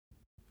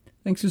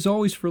Thanks as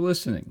always for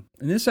listening.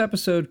 In this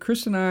episode,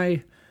 Chris and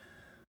I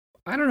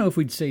don't know if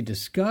we'd say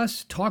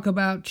discuss, talk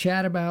about,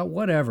 chat about,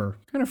 whatever.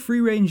 Kind of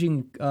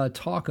free-ranging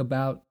talk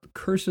about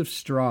Curse of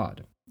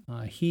Strahd.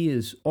 He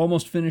is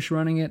almost finished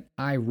running it.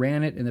 I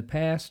ran it in the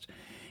past.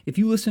 If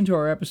you listen to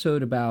our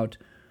episode about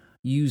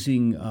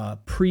using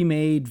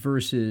pre-made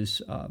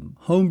versus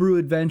homebrew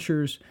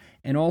adventures,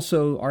 and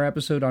also our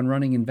episode on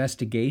running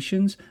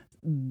investigations,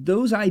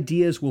 those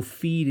ideas will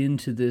feed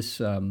into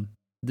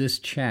this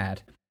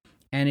chat.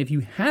 And if you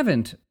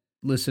haven't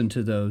listened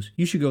to those,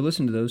 you should go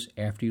listen to those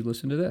after you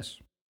listen to this.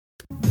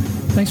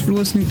 Thanks for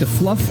listening to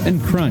Fluff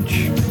and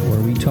Crunch,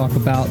 where we talk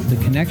about the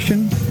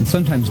connection and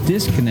sometimes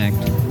disconnect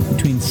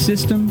between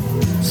system,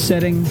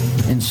 setting,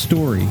 and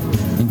story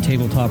in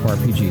tabletop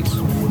RPGs.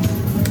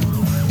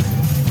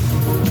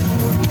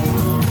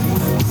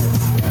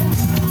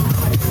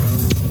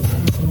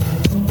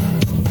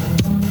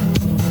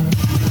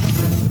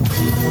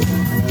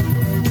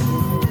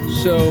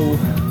 So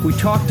we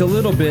talked a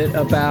little bit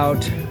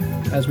about,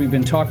 as we've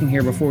been talking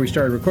here before we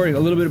started recording, a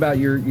little bit about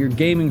your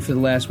gaming for the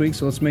last week.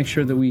 So let's make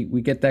sure that we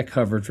get that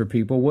covered for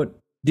people. What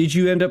did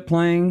you end up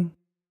playing?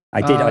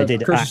 I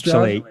did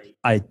actually.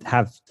 I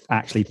have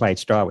actually played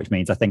Strahd, which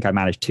means I think I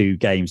managed 2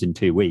 games in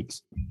 2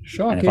 weeks.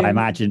 Shocking. And if I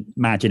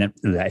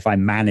if I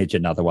manage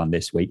another one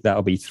this week,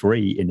 that'll be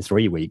 3 in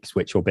 3 weeks,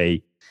 which will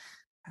be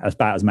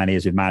about as many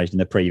as we've managed in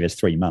the previous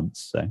 3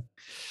 months. So,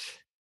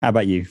 how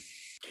about you?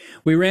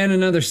 We ran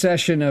another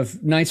session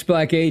of Night's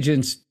Black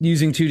Agents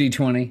using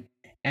 2D20,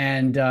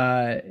 and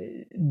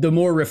the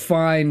more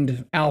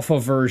refined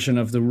alpha version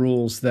of the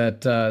rules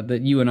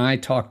that you and I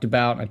talked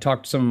about. I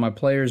talked to some of my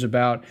players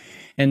about,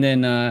 and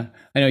then I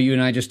know you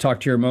and I just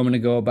talked here a moment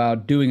ago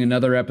about doing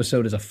another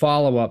episode as a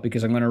follow-up,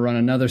 because I'm going to run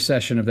another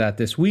session of that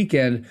this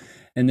weekend,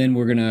 and then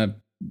we're gonna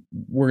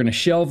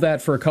shelve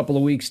that for a couple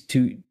of weeks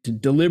to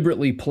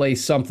deliberately play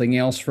something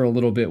else for a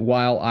little bit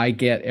while I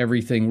get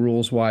everything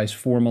rules-wise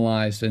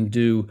formalized and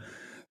do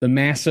the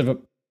massive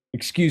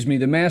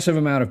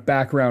amount of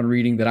background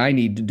reading that I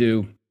need to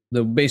do,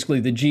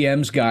 basically the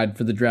GM's guide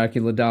for the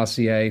Dracula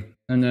dossier,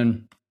 and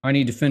then I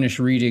need to finish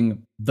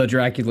reading the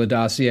Dracula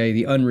dossier,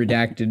 the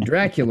unredacted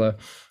Dracula,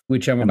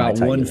 which I'm about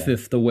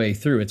 1/5 the way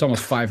through. It's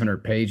almost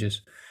 500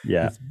 pages.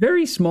 Yeah. It's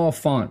very small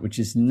font, which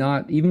is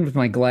not, even with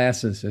my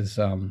glasses, is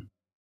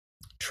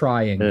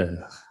trying. Ugh.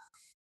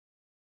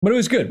 But it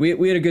was good.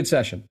 We had a good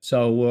session.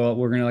 So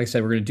we're going to, like I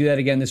said, we're going to do that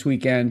again this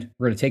weekend.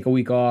 We're going to take a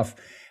week off,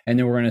 and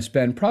then we're going to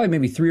spend probably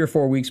maybe 3 or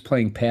 4 weeks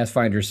playing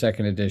Pathfinder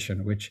 2nd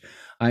Edition, which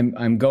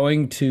I'm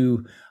going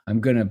to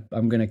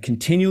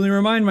continually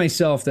remind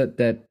myself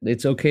that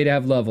it's okay to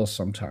have levels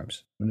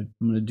sometimes. I'm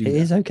going to do that. It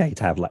is okay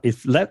to have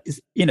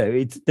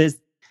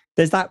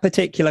there's that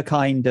particular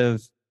kind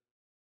of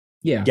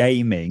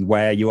gaming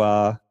where you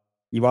are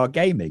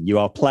gaming, you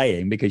are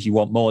playing because you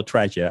want more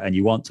treasure and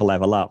you want to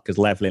level up, because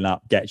leveling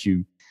up gets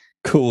you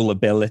cool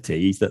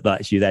abilities that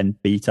lets you then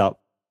beat up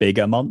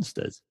bigger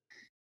monsters.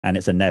 And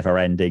it's a never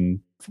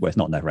ending, well, it's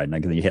not never ending,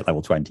 because then you hit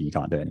level 20, you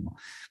can't do it anymore.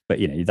 But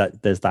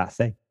there's that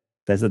thing.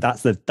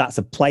 That's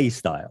a play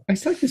style.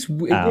 It's like this,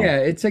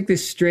 it's like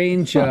this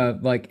strange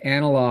like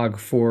analog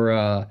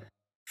for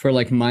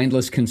like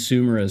mindless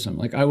consumerism.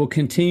 Like, I will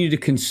continue to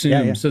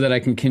consume so that I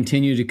can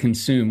continue to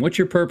consume. What's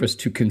your purpose?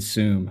 To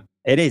consume.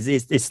 It is.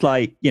 It's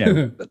like,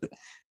 the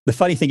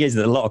funny thing is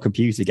that a lot of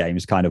computer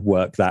games kind of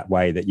work that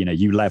way, that,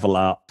 you level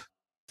up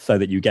so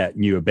that you get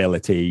new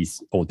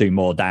abilities or do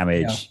more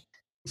damage.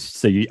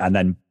 Yeah. And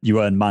then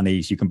you earn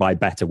money so you can buy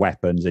better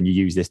weapons, and you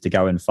use this to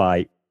go and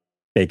fight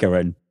bigger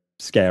and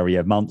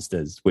scarier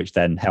monsters, which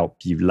then help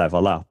you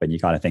level up. And you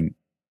kind of think,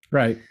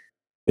 right,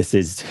 this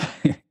is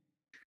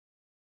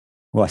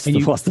what's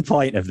the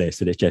point of this?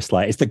 And it's just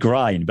like, it's the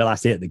grind, but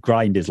that's it. The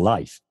grind is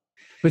life.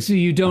 But so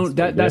you don't,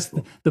 that's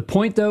the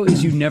point though,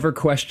 is you never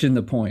question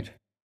the point.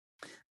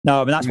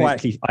 No, I mean, that's why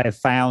actually I have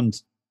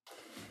found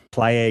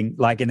playing,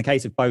 like in the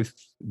case of both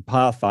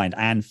Pathfinder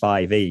and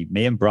 5e,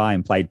 me and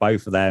Brian played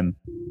both of them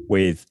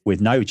with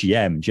no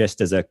GM,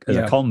 just as a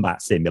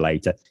combat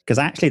simulator, because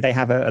actually they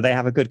have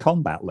a good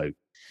combat loop.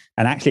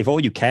 And actually, if all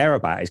you care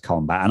about is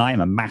combat, and I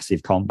am a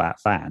massive combat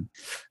fan,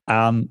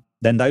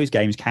 then those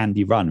games can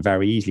be run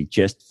very easily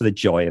just for the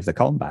joy of the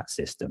combat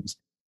systems.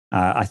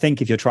 I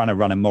think if you're trying to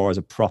run it more as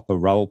a proper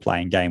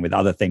role-playing game with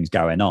other things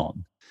going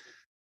on,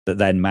 that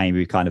then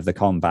maybe kind of the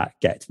combat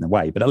gets in the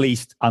way. But at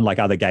least, unlike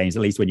other games,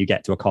 at least when you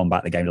get to a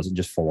combat, the game doesn't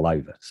just fall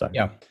over. So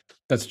yeah,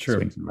 that's true.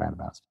 Swings and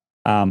roundabouts.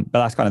 But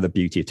that's kind of the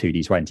beauty of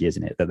 2D20,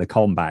 isn't it? That the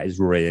combat is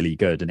really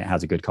good and it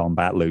has a good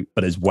combat loop.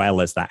 But as well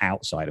as that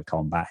outside of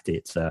combat,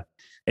 it's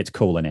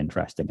cool and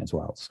interesting as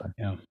well. So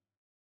yeah.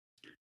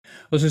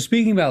 Well, so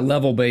speaking about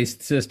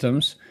level-based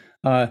systems,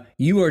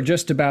 you are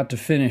just about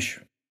to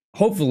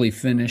hopefully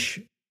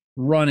finish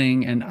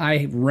running, and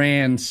I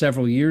ran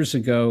several years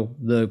ago,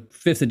 the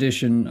 5th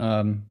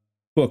edition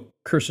book,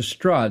 Curse of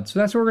Strahd. So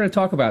that's what we're going to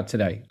talk about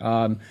today.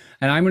 And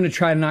I'm going to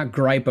try to not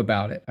gripe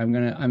about it.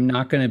 I'm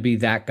not going to be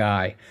that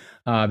guy,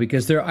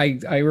 because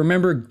I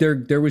remember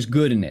there was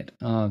good in it.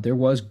 There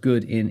was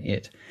good in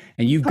it.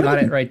 And you've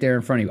got it right there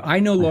in front of you. I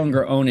no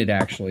longer own it,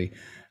 actually.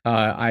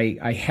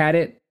 I had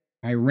it,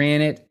 I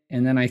ran it,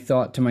 and then I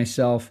thought to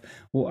myself,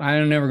 well,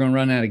 I'm never going to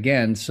run that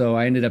again. So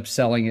I ended up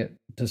selling it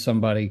to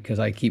somebody because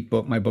I keep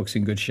my books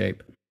in good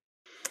shape.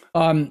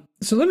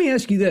 So let me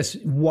ask you this: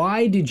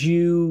 why'd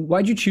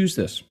you choose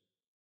this?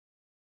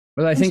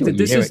 Well, I think that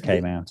this is it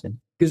came out in,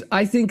 because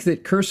I think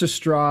that Curse of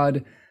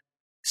Strahd,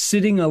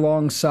 sitting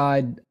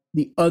alongside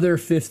the other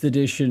 5th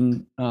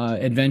edition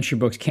adventure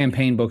books,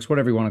 campaign books,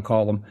 whatever you want to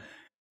call them,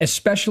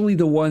 especially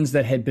the ones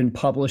that had been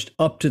published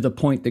up to the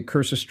point that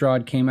Curse of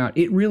Strahd came out,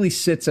 it really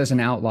sits as an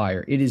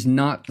outlier. It is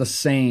not the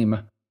same.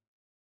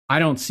 I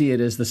don't see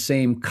it as the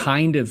same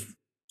kind of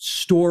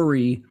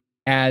story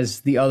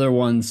as the other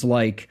ones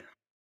like,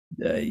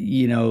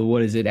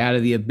 what is it, Out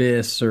of the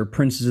Abyss or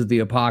Princes of the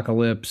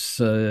Apocalypse,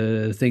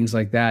 things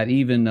like that.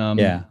 Even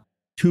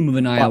Tomb of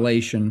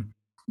Annihilation.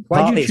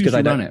 Why'd you choose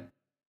to run it?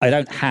 I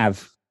don't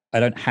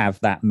have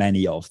that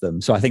many of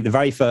them. So I think the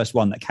very first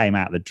one that came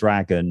out, the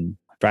Dragon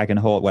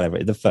Horde,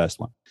 whatever, the first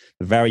one,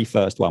 the very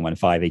first one when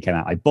 5e came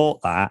out, I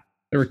bought that.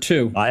 There were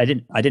 2. I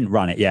didn't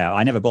run it. Yeah,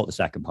 I never bought the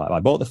second part. I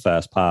bought the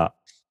first part,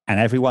 and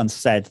everyone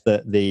said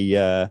that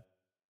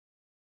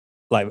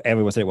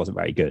everyone said it wasn't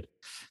very good.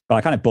 But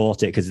I kind of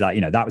bought it because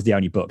that was the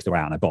only books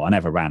around I bought. I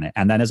never ran it.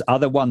 And then as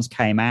other ones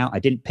came out, I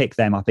didn't pick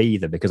them up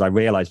either because I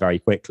realized very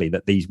quickly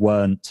that they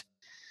weren't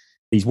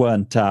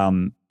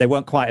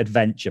quite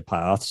adventure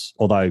paths.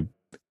 Although,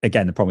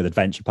 again, the problem with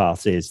adventure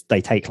paths is they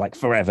take like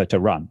forever to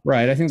run.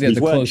 Right. I think they're the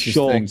closest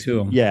thing to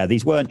them. Yeah,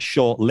 these weren't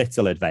short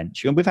little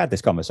adventure. And we've had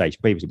this conversation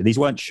previously, but these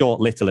weren't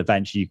short little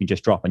adventure you can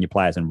just drop on your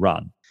players and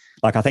run.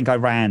 Like I think I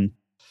ran,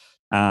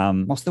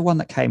 what's the one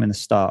that came in the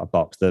starter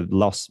box? The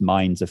Lost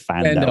Mines of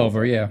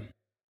Phandelver. Yeah.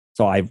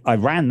 So I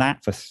ran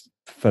that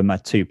for my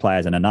 2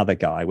 players and another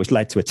guy, which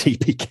led to a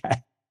TPK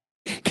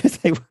because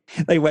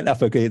they went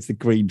up against the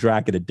Green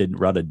Dragon and didn't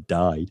run and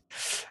died.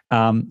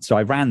 So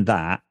I ran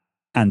that.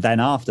 And then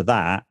after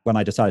that, when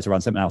I decided to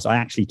run something else, I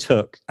actually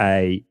took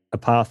a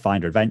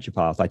Pathfinder adventure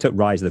path. I took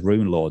Rise of the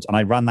Rune Lords and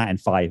I ran that in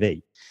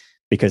 5e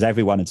because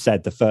everyone had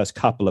said the first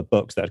couple of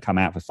books that had come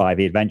out for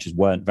 5e adventures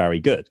weren't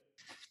very good.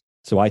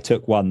 So I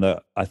took one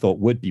that I thought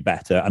would be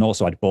better, and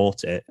also I'd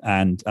bought it,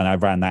 and I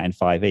ran that in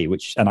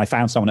 5e, and I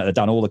found someone that had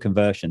done all the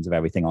conversions of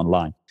everything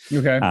online.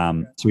 Okay.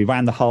 So we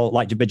ran the whole,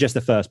 but just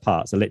the first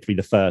part. So literally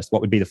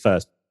what would be the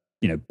first,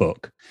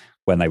 book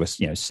when they were,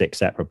 6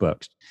 separate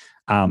books.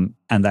 And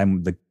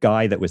then the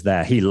guy that was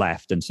there, he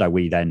left, and so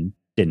we then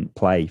didn't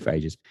play for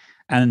ages.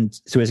 And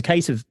so it's a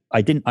case of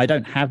I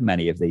don't have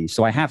many of these.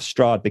 So I have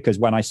Strahd because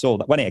when I saw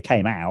that when it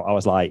came out, I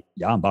was like,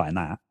 yeah, I'm buying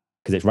that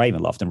because it's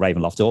Ravenloft and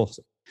Ravenloft's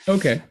awesome.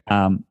 Okay.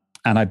 And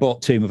I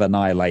bought Tomb of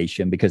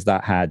Annihilation because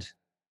that had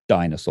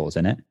dinosaurs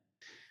in it.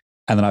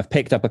 And then I've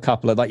picked up a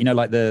couple of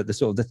the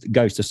sort of the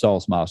Ghost of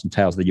Saltmarsh and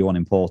Tales of the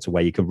Yawning Portal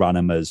where you can run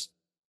them as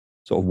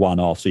sort of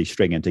one-off, so you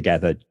string them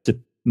together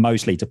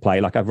mostly to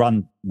play. Like I've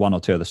run 1 or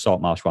 2 of the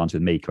Saltmarsh ones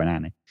with Mika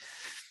and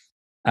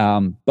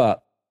Annie.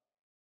 But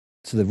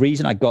so the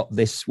reason I got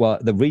this,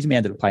 the reason we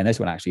ended up playing this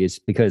one actually is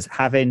because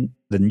having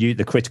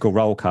the Critical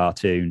Role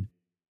cartoon,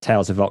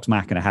 Tales of Vox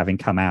Machina, having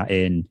come out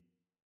in,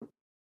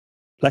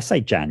 let's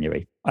say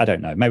January. I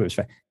don't know. Maybe it was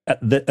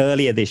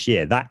earlier this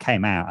year. That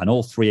came out, and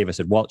all 3 of us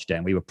had watched it,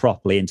 and we were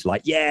properly into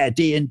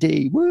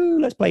D&D. Woo,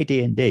 let's play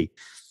D&D.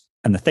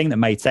 And the thing that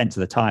made sense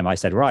at the time, I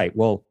said, right,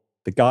 well,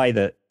 the guy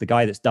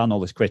that's done all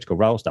this Critical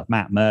Role stuff,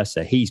 Matt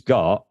Mercer, he's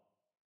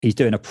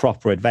doing a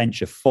proper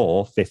adventure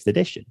for 5th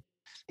edition.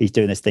 He's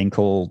doing this thing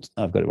called,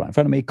 I've got it right in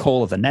front of me,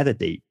 Call of the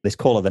Netherdeep. This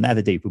Call of the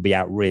Netherdeep will be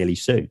out really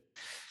soon.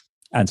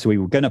 And so we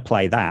were going to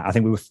play that. I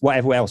think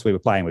whatever else we were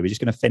playing, we were just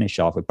going to finish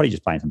off. We're probably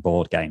just playing some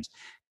board games.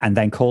 And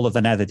then Call of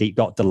the Netherdeep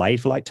got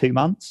delayed for like 2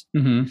 months.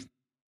 Mm-hmm.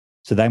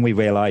 So then we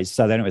realized,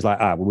 it was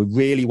like, we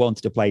really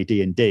wanted to play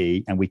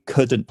D&D and we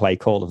couldn't play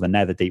Call of the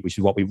Netherdeep, which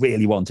is what we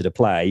really wanted to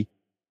play.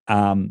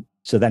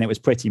 So then it was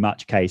pretty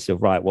much a case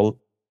of, right, well,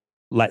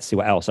 let's see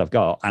what else I've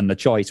got. And the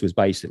choice was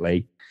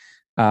basically,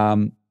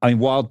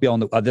 Wild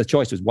Beyond the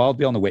choice was Wild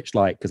Beyond the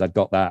Witchlight, because I've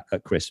got that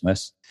at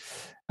Christmas.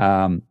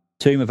 Tomb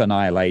of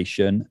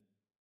Annihilation,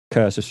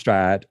 Curse of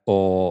Strahd,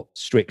 or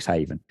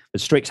Strixhaven.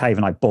 But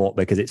Strixhaven I bought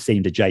because it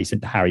seemed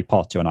adjacent to Harry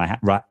Potter, and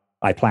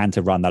I plan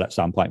to run that at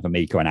some point for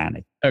Mika and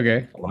Annie.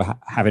 Okay.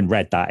 Having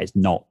read that, it's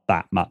not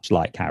that much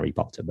like Harry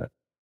Potter, but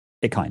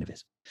it kind of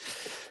is.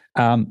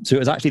 So it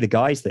was actually the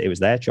guys that it was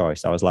their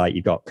choice. I was like,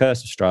 you've got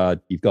Curse of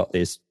Strahd, you've got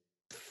the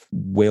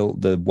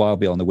Wild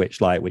Beyond the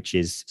Witchlight, which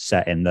is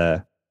set in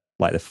the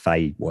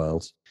Fey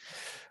worlds,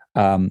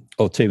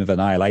 or Tomb of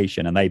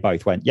Annihilation, and they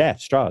both went, yeah,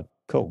 Strahd.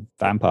 Cool.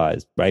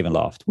 Vampires,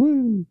 Ravenloft.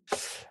 Woo.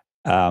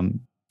 And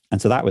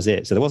so that was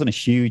it. So there wasn't a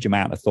huge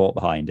amount of thought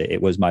behind it.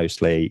 It was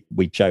mostly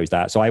we chose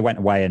that. So I went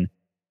away and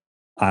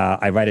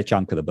I read a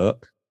chunk of the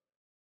book.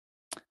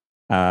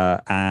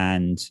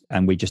 And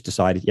we just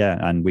decided,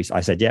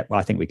 I said, yeah, well,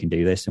 I think we can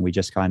do this. And we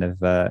just kind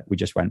of, we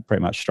just went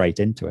pretty much straight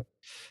into it.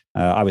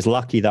 I was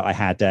lucky that I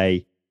had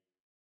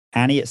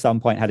Annie at some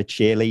point had a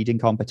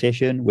cheerleading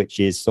competition, which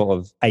is sort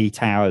of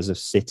 8 hours of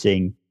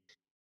sitting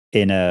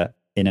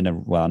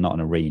not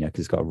an arena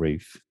because it's got a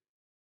roof,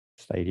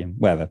 stadium,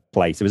 whatever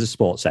place. It was a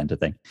sports center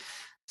thing.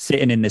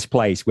 sitting in this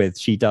place with,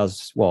 she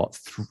does what,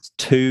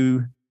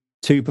 two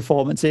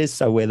performances,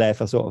 so we're there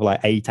for sort of like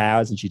 8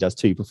 hours, and she does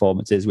 2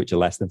 performances which are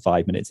less than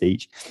 5 minutes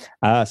each.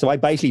 So I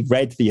basically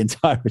read the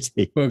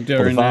entirety, or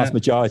the vast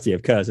majority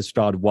of Curse of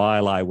Strahd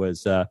while I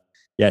was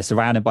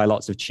surrounded by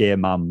lots of cheer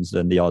mums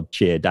and the odd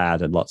cheer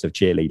dad and lots of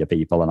cheerleader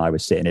people, and I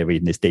was sitting here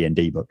reading this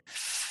D&D book,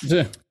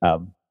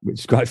 which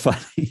is quite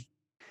funny.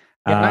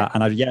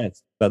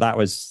 But that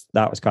was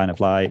kind of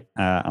like,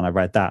 and I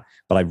read that,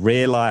 but I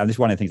realized, and this is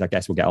one of the things I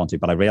guess we'll get onto,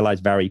 but I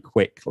realized very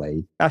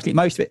quickly, actually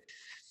most of it,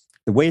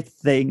 the weird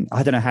thing,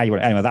 I don't know how you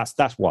want it. Anyway, that's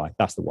why.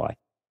 That's the why.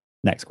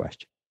 Next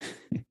question.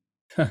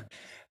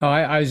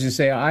 I was going to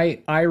say,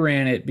 I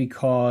ran it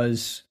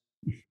because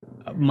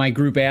my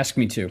group asked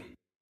me to.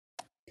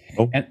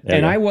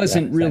 And I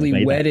wasn't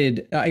really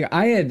wedded.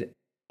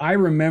 I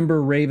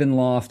remember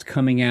Ravenloft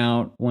coming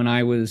out when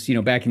I was,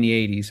 back in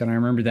the 80s. And I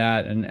remember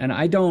that. And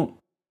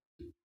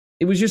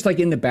it was just like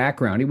in the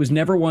background. It was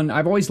never one.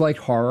 I've always liked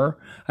horror.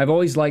 I've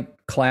always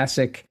liked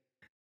classic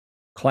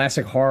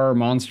horror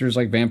monsters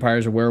like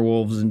vampires or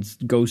werewolves and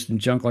ghosts and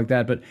junk like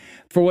that. But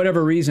for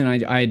whatever reason,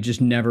 I had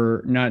just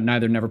never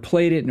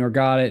played it nor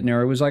got it.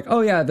 Nor it was like, oh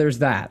yeah, there's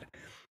that.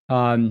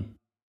 And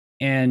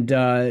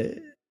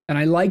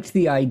I liked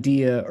the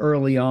idea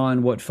early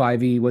on. What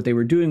 5e, what they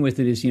were doing with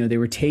it is, they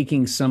were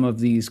taking some of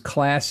these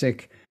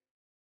classic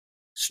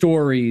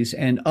stories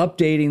and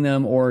updating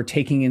them or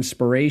taking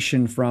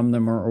inspiration from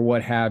them or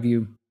what have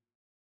you.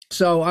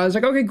 So I was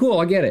like, okay, cool,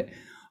 I get it.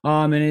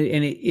 And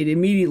it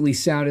immediately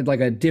sounded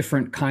like a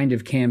different kind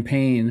of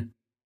campaign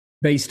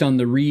based on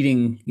the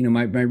reading,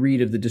 my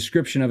read of the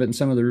description of it and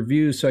some of the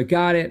reviews. So I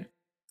got it,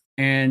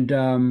 and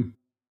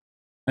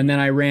then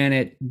I ran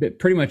it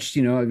pretty much,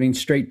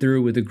 straight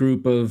through with a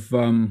group of,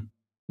 I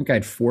think I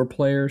had 4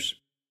 players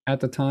at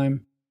the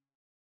time.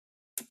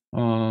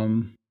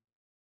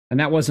 And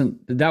that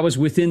was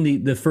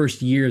within the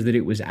first year that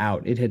it was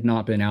out. It had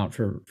not been out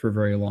for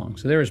very long.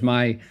 So there was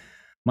my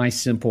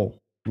simple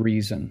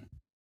reason.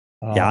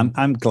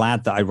 I'm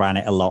glad that I ran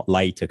it a lot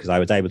later, because I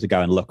was able to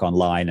go and look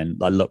online and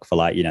look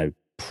for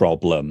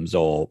problems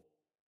or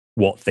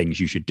what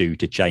things you should do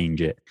to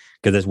change it.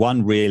 Because there's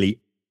one really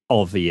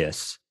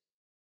obvious,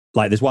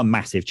 there's one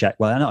massive check.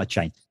 Well, not a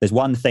change. There's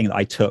one thing that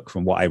I took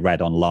from what I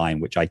read online,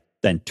 which I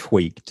then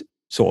tweaked,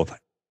 sort of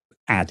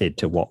added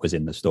to what was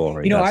in the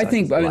story. I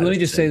think, let me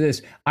just say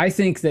this. I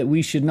think that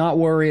we should not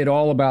worry at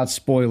all about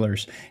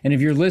spoilers. And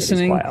if you're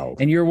listening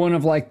and you're one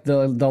of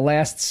the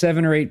last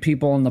 7 or 8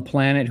 people on the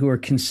planet who are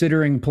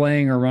considering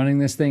playing or running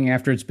this thing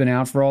after it's been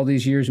out for all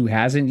these years, who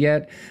hasn't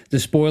yet, the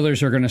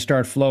spoilers are going to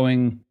start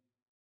flowing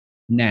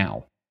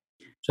now.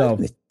 So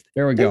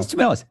there we go. To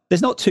be honest,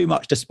 there's not too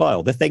much to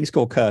spoil. The thing's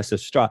called Curse of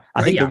Strahd.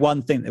 I think the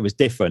one thing that was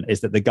different is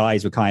that the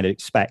guys were kind of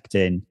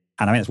expecting,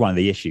 and I mean, it's one of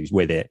the issues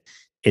with it,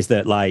 is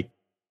that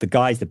the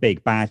guy's the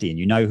big baddie and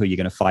you know who you're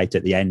going to fight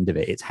at the end of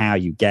it. It's how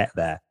you get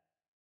there.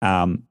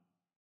 And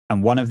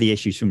one of the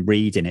issues from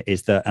reading it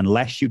is that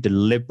unless you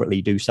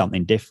deliberately do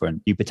something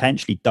different, you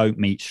potentially don't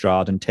meet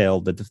Strahd until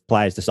the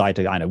players decide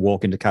to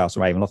walk into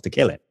Castle Ravenloft to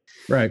kill it.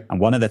 Right. And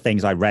one of the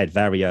things I read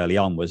very early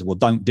on was, well,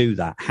 don't do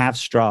that. Have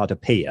Strahd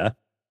appear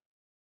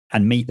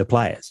and meet the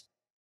players.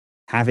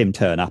 Have him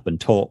turn up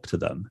and talk to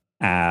them,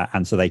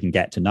 and so they can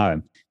get to know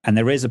him. And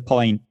there is a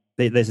point,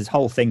 there's this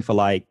whole thing for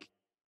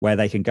where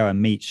they can go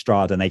and meet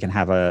Strahd and they can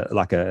have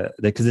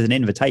because there's an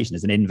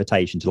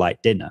invitation to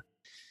dinner.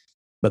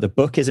 But the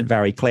book isn't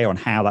very clear on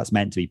how that's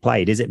meant to be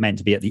played. Is it meant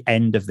to be at the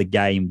end of the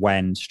game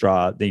when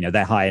Strahd,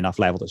 they're high enough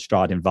level that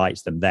Strahd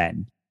invites them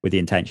then with the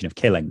intention of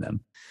killing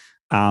them?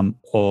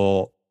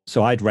 Or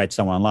so I'd read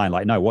someone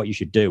online, no, what you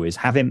should do is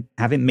have him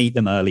meet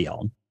them early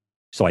on.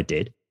 So I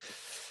did.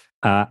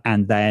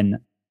 And then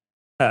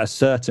at a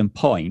certain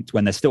point,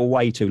 when they're still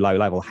way too low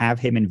level, have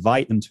him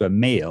invite them to a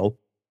meal,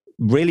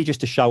 really just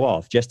to show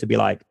off, just to be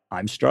like,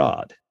 I'm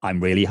Strahd. I'm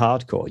really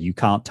hardcore. You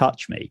can't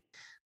touch me.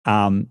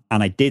 And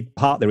I did,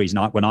 part of the reason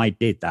when I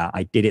did that,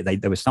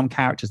 there were some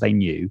characters they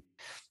knew,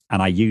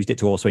 and I used it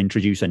to also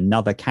introduce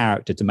another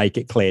character to make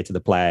it clear to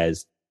the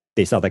players,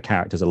 this other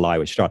character's a lie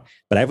with Strahd.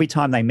 But every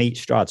time they meet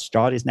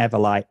Strahd is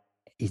never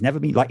he's never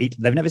been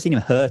they've never seen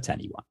him hurt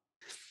anyone.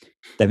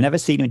 They've never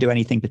seen him do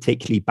anything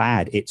particularly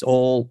bad. It's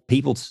all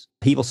people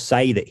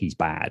say that he's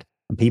bad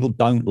and people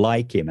don't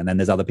like him. And then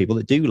there's other people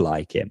that do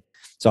like him.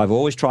 So I've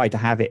always tried to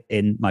have it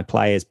in my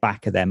players'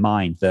 back of their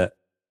mind that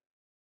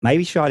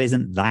maybe Strahd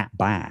isn't that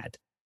bad.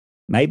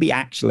 Maybe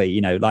actually,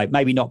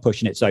 maybe not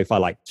pushing it so far,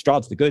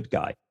 Strahd's the good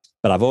guy.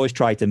 But I've always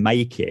tried to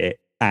make it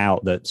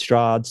out that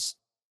Strahd's,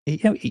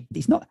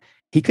 he's not,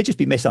 he could just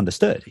be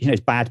misunderstood.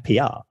 It's bad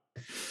PR.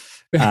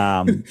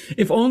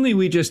 If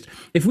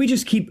we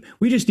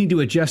just need to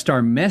adjust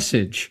our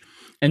message,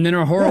 and then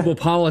our horrible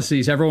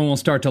policies, everyone will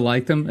start to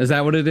like them. Is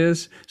that what it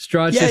is?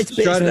 Strahd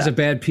has a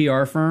bad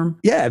PR firm.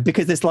 Yeah,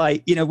 because it's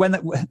when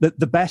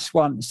the best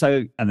one.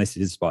 So, and this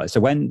is spoiler. So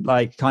when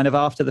kind of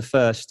after the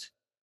first,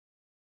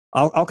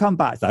 I'll come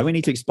back to that. We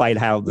need to explain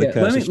how the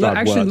Curse of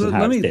Strahd works and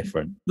how it's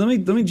different. Let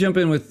me jump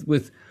in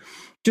with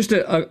just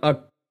a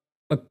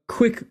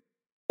quick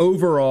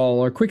overall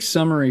or quick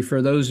summary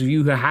for those of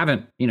you who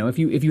haven't,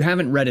 if you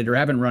haven't read it or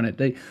haven't run it,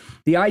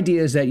 the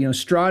idea is that,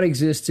 Strahd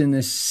exists in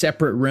this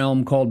separate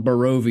realm called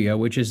Barovia,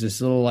 which is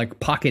this little like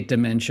pocket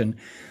dimension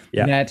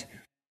that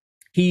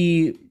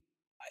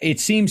it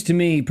seems to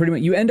me pretty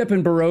much you end up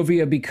in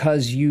Barovia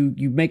because you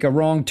make a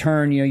wrong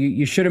turn.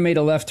 You should have made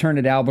a left turn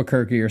at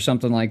Albuquerque or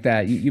something like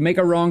that. You make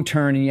a wrong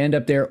turn and you end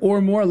up there.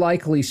 Or more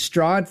likely,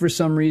 Strahd, for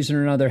some reason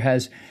or another,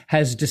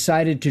 has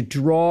decided to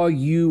draw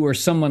you or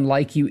someone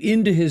like you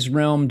into his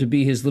realm to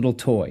be his little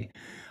toy.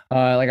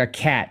 Like a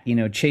cat,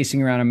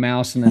 chasing around a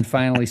mouse and then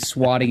finally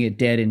swatting it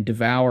dead and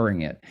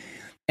devouring it.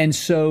 And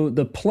so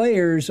the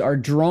players are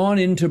drawn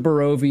into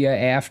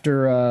Barovia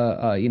after,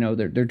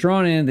 they're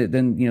drawn in.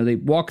 Then, they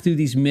walk through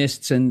these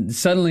mists and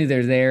suddenly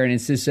they're there. And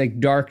it's this like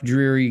dark,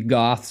 dreary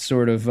goth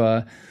sort of,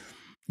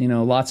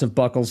 lots of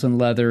buckles and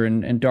leather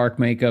and dark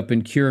makeup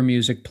and Cure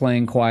music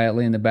playing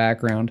quietly in the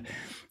background.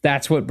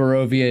 That's what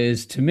Barovia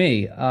is to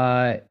me.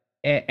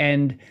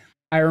 And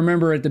I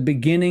remember at the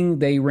beginning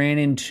they ran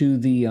into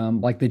the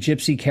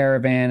gypsy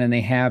caravan and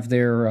they have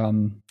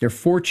their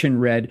fortune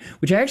read,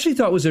 which I actually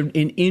thought was an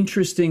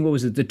interesting,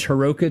 the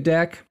Taroka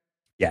deck?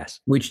 Yes.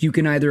 Which you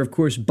can either, of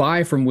course,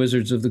 buy from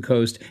Wizards of the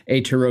Coast,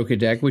 a Taroka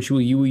deck, which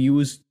you will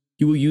use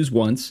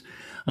once,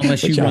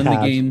 unless you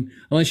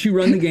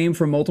run the game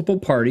for multiple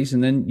parties,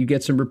 and then you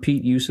get some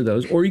repeat use of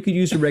those, or you could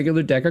use a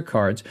regular deck of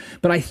cards.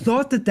 But I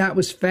thought that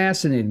was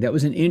fascinating. That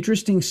was an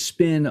interesting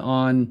spin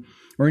on,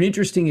 or an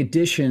interesting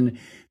addition,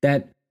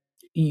 that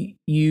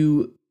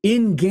you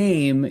in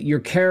game your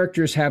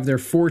characters have their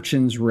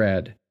fortunes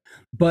read,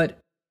 but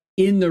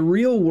in the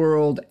real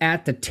world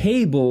at the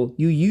table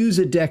you use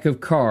a deck of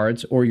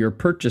cards or your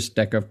purchased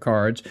deck of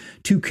cards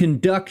to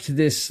conduct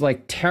this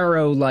like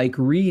tarot like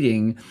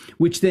reading,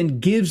 which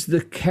then gives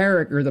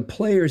the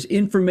players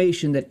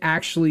information that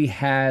actually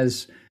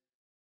has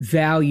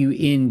value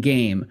in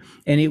game.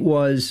 And it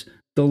was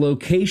the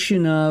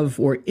location of,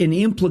 or an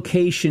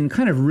implication,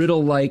 kind of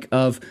riddle-like,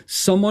 of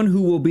someone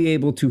who will be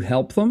able to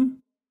help them,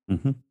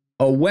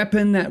 a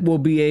weapon that will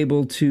be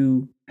able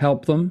to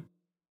help them,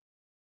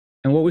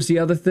 and what was the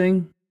other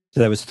thing? So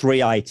there was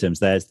 3 items.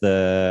 There's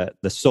the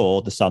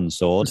sword, the sun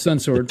sword,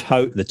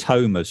 the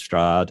tome of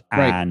Strahd,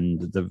 and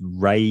the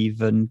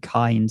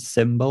Ravenkind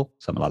symbol,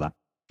 something like that.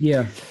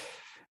 Yeah.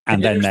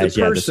 And then there's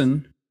the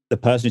person. The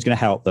person who's going to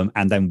help them,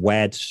 and then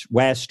where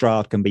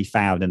Strahd can be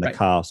found in the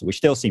castle, which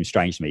still seems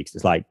strange to me because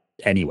it's like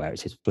anywhere,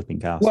 it's his flipping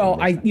castle. Well,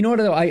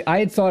 I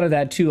had thought of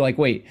that too. Like,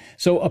 wait,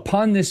 so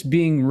upon this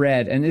being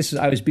read, and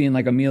I was being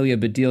like Amelia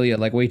Bedelia,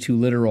 like way too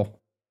literal.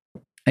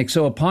 Like,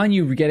 so upon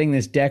you getting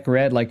this deck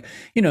read, like,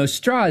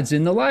 Strahd's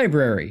in the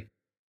library.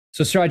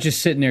 So Strahd's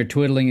just sitting there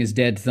twiddling his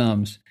dead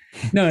thumbs.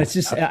 No, it's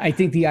just, I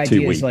think the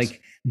idea is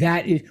like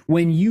that is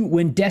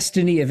when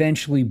destiny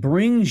eventually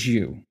brings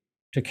you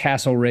to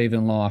Castle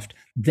Ravenloft,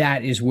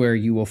 that is where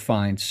you will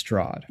find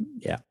Strahd.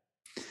 Yeah.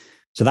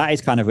 So that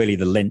is kind of really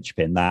the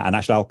linchpin that, and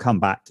actually I'll come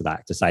back to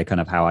that to say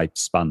kind of how I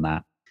spun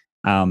that.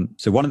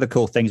 So one of the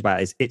cool things about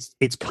it is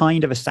it's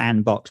kind of a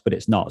sandbox, but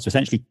it's not. So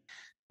essentially,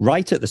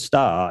 right at the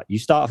start, you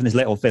start off in this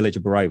little village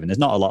of Barovia, and there's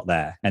not a lot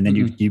there. And then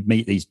you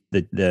meet the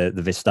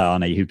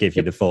Vistani who give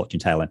you the fortune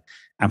telling.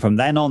 And from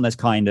then on, there's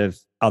kind of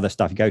other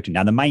stuff you go to.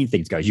 Now, the main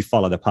thing to go is you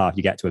follow the path,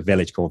 you get to a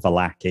village called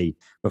Vallaki.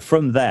 But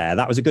from there,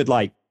 that was a good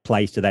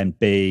place to then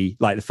be.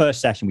 Like the first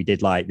session, we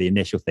did like the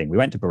initial thing. We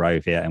went to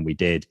Barovia and we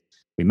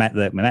met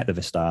the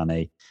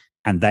Vistani,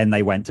 and then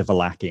they went to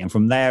Vallaki. And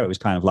from there, it was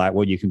kind of like,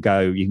 well, you can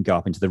go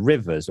up into the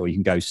rivers, or you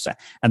can go.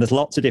 And there's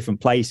lots of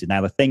different places.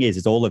 Now, the thing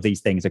is all of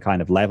these things are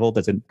kind of leveled.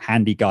 There's a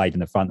handy guide in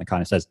the front that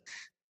kind of says,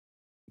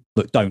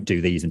 look, don't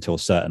do these until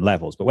certain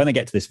levels. But when they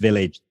get to this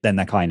village, then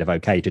they're kind of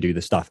okay to do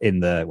the stuff in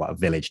the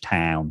village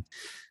town.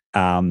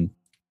 And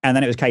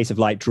then it was a case of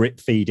like drip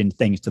feeding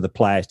things to the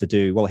players to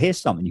do, well, here's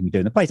something you can do.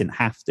 And the players didn't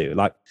have to.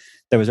 Like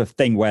there was a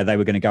thing where they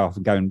were going to go off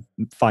and go and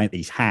find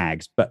these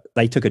hags, but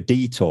they took a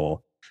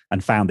detour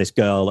and found this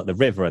girl at the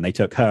river, and they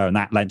took her, and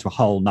that led to a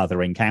whole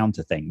nother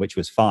encounter thing, which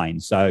was fine.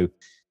 So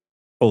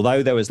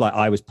although there was like,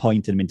 I was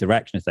pointing them in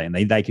direction of thing,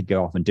 they could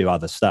go off and do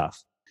other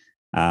stuff.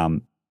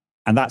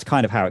 And that's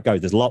kind of how it goes.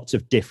 There's lots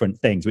of different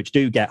things which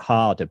do get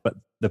harder, but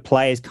the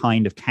players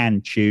kind of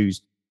can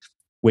choose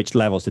which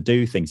levels to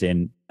do things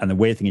in. And the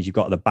weird thing is you've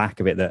got at the back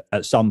of it that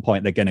at some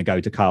point they're going to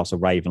go to Castle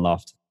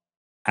Ravenloft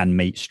and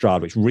meet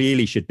Strahd, which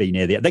really should be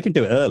near they can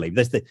do it early.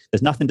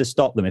 There's nothing to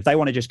stop them. If they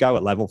want to just go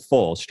at level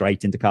 4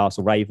 straight into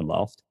Castle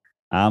Ravenloft,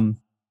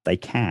 they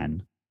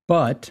can.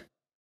 But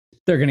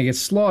they're going to get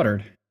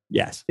slaughtered.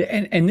 Yes.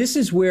 And this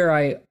is where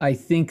I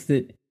think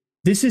that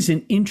this is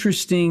an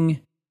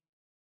interesting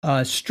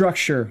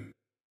structure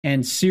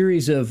and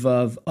series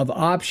of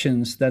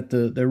options that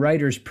the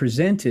writers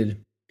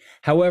presented.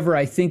 However,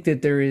 I think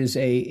that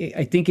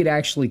I think it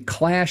actually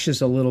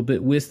clashes a little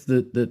bit with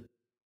the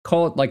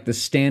call it like the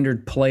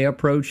standard play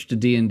approach to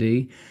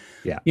D&D.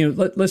 Yeah.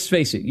 Let's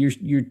face it,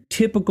 your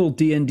typical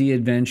D&D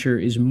adventure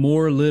is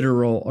more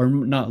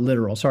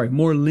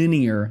more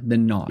linear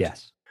than not.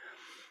 Yes.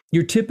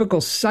 Your typical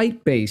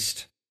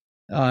site-based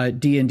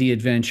D&D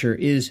adventure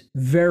is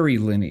very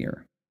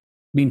linear.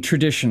 mean,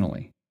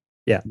 traditionally.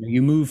 Yeah.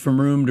 You move from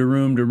room to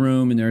room to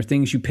room, and there are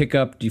things you pick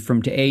up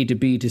from to A to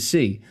B to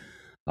C.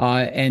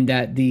 And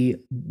that the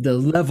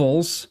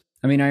levels,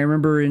 I mean, I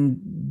remember in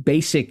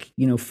basic,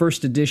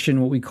 first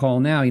edition, what we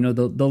call now,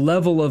 the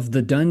level of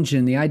the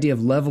dungeon, the idea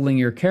of leveling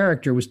your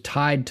character was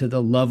tied to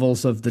the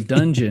levels of the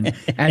dungeon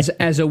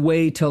as a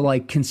way to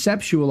like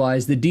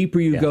conceptualize the deeper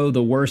you go,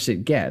 the worse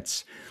it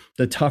gets,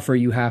 the tougher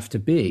you have to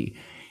be.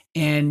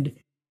 And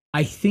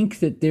I think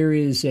that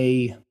there's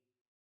a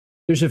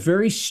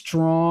very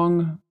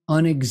strong,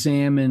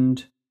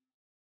 unexamined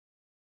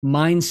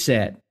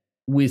mindset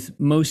with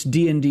most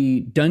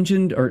D&D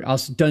dungeon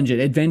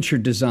adventure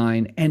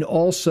design and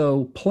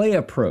also play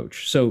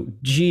approach. So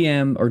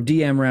GM or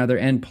DM rather,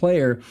 and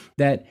player,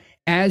 that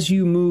as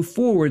you move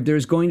forward,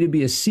 there's going to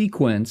be a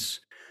sequence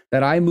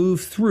that I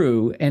move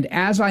through. And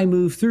as I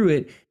move through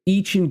it,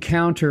 each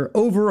encounter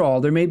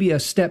overall, there may be a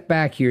step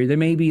back here. There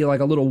may be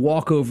like a little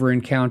walkover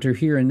encounter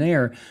here and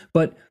there,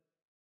 but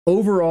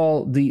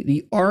overall,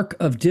 the arc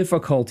of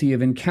difficulty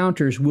of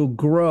encounters will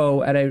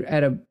grow at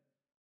a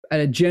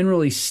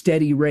generally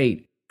steady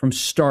rate from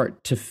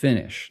start to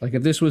finish. Like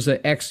if this was a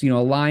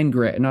line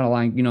graph, not a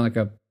line, like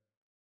a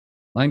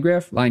line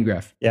graph.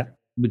 Yeah.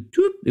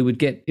 It would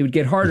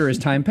get harder as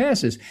time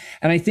passes.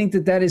 And I think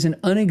that is an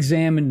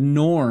unexamined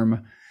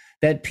norm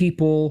that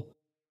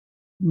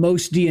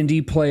most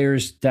D&D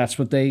players, that's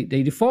what they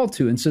default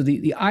to. And so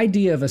the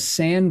idea of a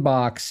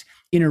sandbox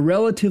in a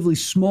relatively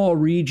small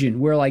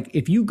region where, like,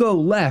 if you go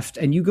left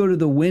and you go to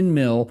the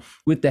windmill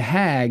with the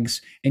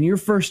hags and you're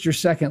first or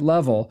second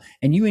level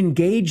and you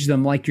engage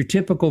them like your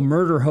typical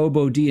murder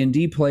hobo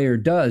D&D player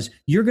does,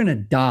 you're going to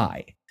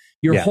die.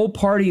 Your whole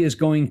party is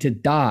going to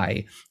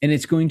die, and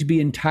it's going to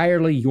be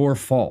entirely your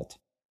fault.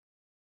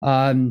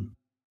 I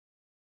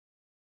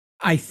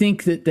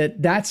think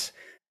that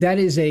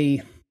is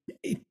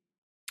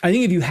I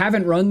think if you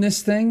haven't run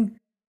this thing,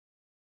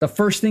 the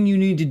first thing you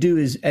need to do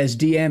as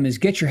DM is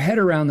get your head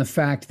around the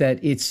fact that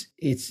it's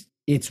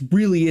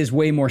really is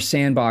way more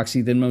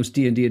sandboxy than most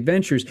D&D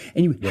adventures,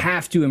 and you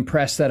have to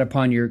impress that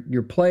upon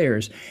your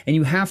players, and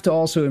you have to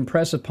also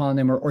impress upon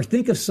them or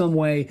think of some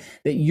way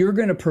that you're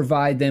going to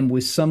provide them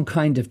with some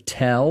kind of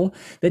tell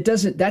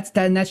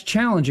that's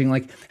challenging.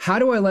 Like, how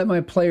do I let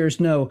my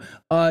players know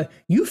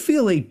you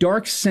feel a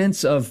dark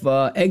sense of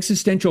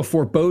existential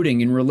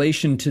foreboding in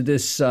relation to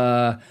this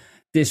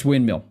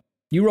windmill?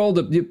 You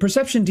rolled the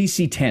perception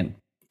DC 10.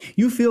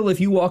 You feel if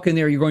you walk in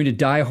there, you're going to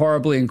die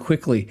horribly and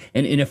quickly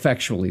and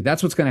ineffectually.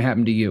 That's what's going to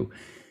happen to you.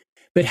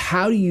 But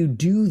how do you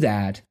do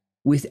that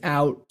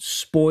without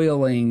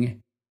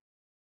spoiling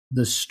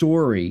the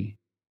story?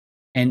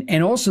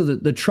 And also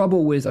the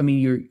trouble with,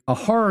 a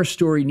horror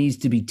story needs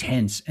to be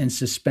tense and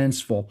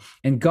suspenseful.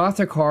 And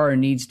Gothic horror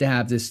needs to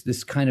have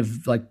this kind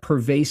of like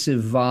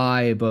pervasive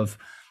vibe of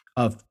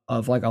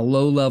like a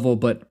low level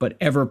but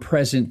ever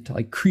present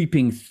like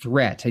creeping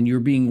threat, and you're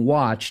being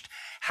watched.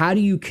 How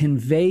do you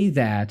convey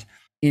that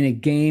in a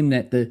game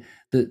that the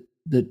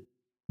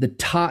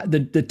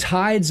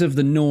tides of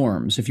the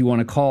norms, if you want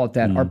to call it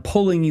that, are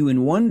pulling you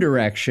in one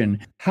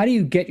direction? How do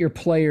you get your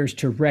players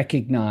to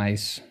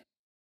recognize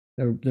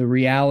the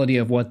reality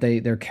of what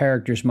their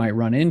characters might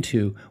run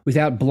into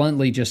without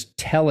bluntly just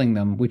telling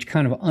them, which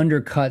kind of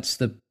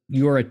undercuts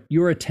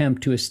your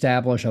attempt to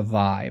establish a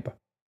vibe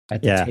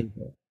at the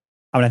table?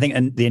 I think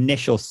and the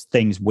initial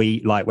things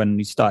we like when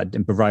we started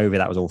in Barovia,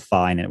 that was all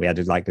fine and we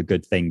had like a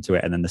good thing to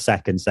it. And then the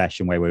second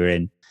session where we were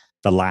in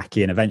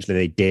Vallaki, and eventually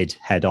they did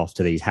head off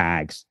to these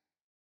hags.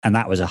 And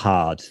that was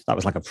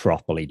like a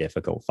properly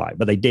difficult fight,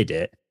 but they did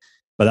it.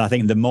 But I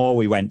think the more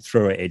we went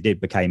through it, it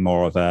did become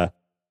more of a,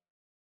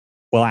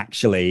 well,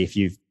 actually, if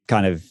you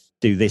kind of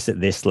do this at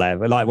this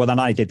level, like, well, then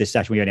I did this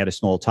session, we only had a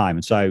small time.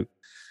 And so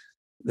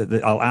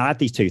I'll add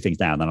these two things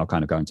down, then I'll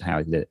kind of go into how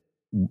I did it.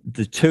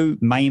 The two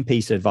main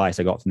pieces of advice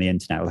I got from the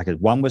internet was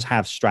one was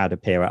have Strahd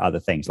appear at other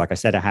things. Like I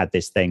said, I had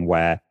this thing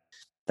where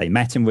they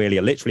met him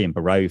literally in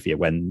Barovia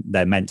when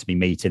they're meant to be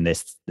meeting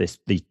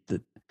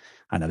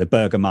the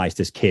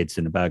Burgermeister's kids,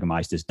 and the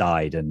Burgermeister's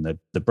died, and the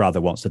brother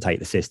wants to take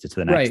the sister to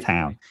the next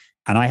town.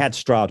 And I had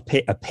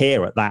Strahd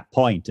appear at that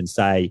point and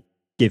say,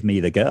 "Give me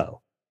the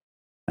girl."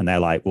 And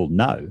they're like, "Well,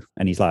 no."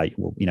 And he's like,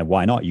 "Well,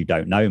 why not? You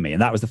don't know me."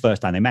 And that was the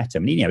first time they met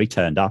him. And he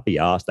turned up, he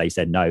asked, they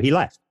said no, he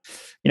left.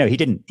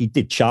 He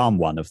did charm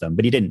one of them,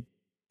 but he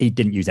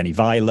didn't use any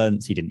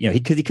violence. He didn't,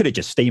 he could have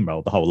just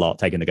steamrolled the whole lot,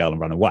 taken the girl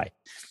and run away.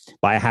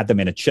 But I had them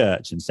in a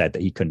church and said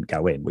that he couldn't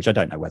go in, which I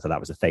don't know whether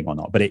that was a thing or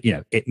not, but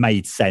it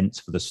made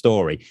sense for the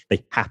story.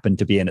 They happened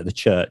to be in at the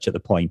church at the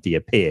point he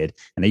appeared,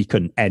 and he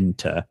couldn't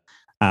enter.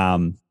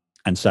 And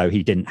so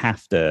he didn't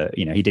have to,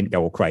 he didn't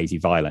go all crazy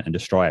violent and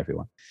destroy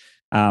everyone.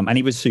 And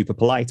he was super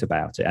polite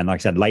about it. And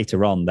like I said,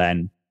 later on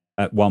then,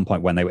 at one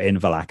point when they were in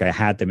Vallaki, I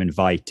had them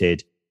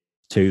invited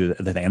to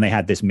the thing, and they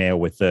had this meal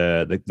with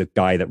the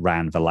guy that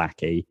ran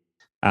Vallaki,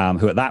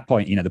 who at that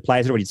point, the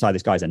players had already decided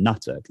this guy's a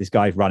nutter. This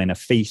guy's running a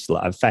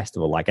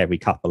festival like every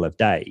couple of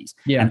days,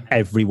 and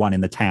everyone in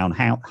the town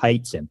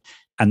hates him.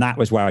 And that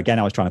was where, again,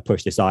 I was trying to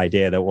push this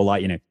idea that, well,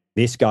 like,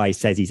 this guy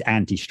says he's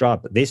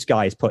anti-Strahd, but this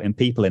guy is putting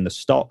people in the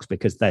stocks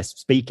because they're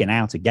speaking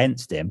out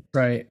against him.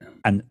 Right.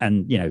 And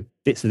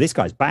so this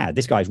guy's bad.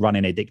 This guy's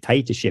running a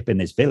dictatorship in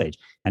this village,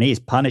 and he is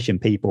punishing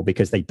people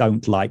because they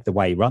don't like the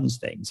way he runs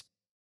things.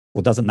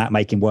 Well, doesn't that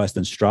make him worse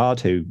than Strahd,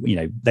 who,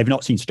 they've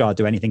not seen Strahd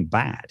do anything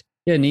bad?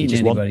 Yeah, need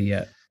anybody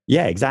yet.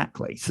 Yeah,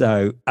 exactly.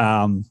 So,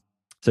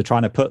 so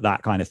trying to put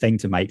that kind of thing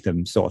to make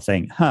them sort of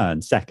think,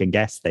 and second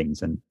guess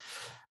things and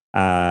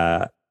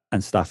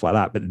stuff like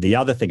that. But the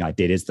other thing I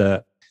did is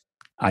that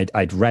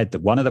I'd read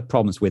that one of the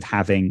problems with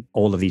having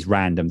all of these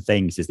random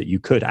things is that you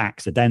could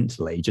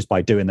accidentally, just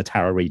by doing the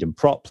tarot reading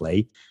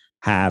properly,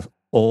 have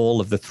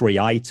all of the 3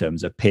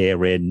 items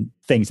appear in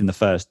things in the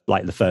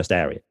first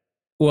area.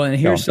 Well, and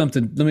here's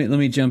something. Let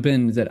me jump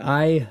in. That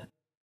I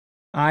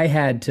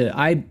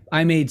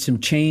made some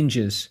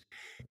changes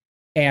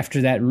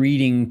after that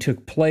reading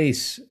took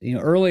place.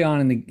 Early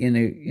on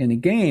in the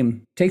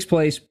game, takes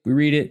place. We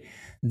read it.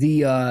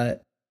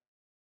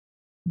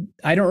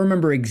 I don't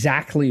remember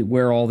exactly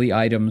where all the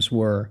items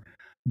were,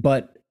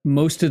 but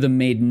most of them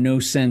made no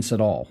sense at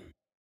all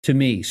to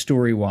me,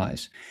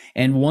 story-wise.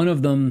 And one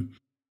of them,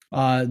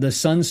 the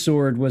Sun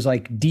Sword, was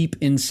like deep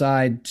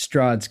inside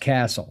Strahd's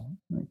castle.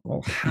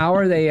 Well, how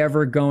are they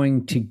ever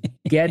going to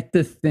get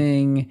the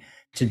thing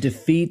to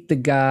defeat the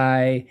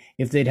guy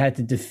if they'd had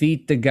to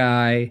defeat the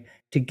guy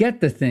to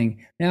get the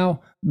thing?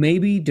 Now,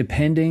 maybe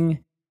depending,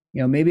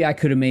 maybe I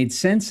could have made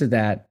sense of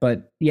that,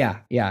 but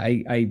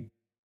I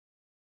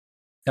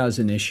that was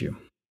an issue.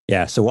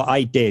 Yeah. So what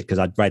I did, because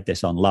I'd read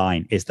this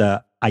online, is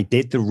that I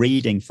did the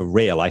reading for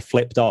real. I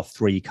flipped off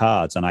 3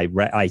 cards and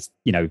but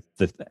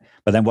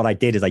then what I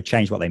did is I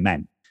changed what they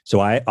meant. So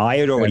I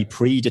had already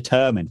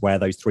predetermined where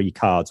those 3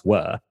 cards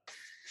were.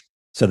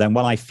 So then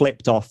when I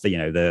flipped off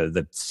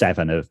the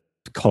 7 of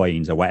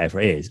coins or whatever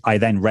it is, I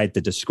then read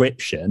the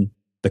description.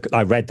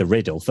 I read the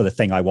riddle for the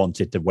thing I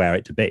wanted to wear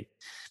it to be.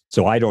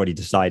 So I'd already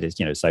decided,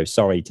 so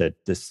sorry to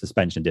the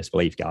suspension of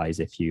disbelief, guys,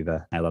 if you've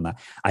nailed on that.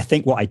 I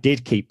think what I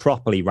did keep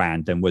properly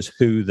random was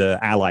who the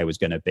ally was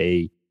going to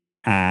be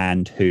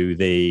and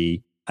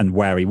and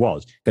where he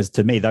was. Because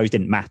to me, those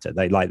didn't matter.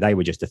 They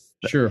were just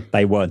sure.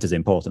 They weren't as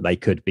important. They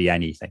could be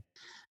anything.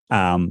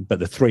 But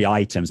the 3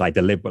 items I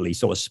deliberately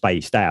sort of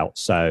spaced out.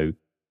 So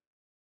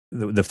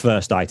the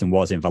first item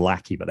was in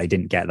Vallaki, but they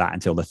didn't get that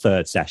until the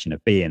 3rd session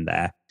of being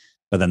there.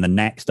 But then the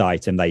next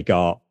item they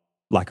got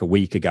like a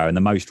week ago, and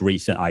the most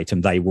recent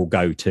item they will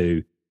go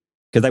to,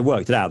 because they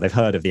worked it out. They've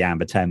heard of the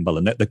Amber Temple,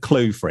 and the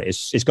clue for it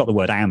is it's got the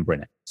word amber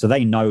in it. So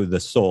they know the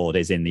sword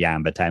is in the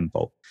Amber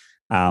Temple.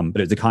 But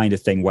it's the kind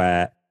of thing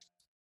where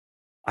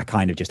I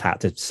kind of just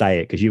had to say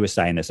it, because you were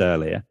saying this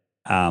earlier.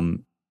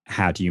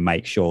 How do you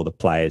make sure the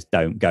players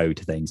don't go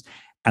to things?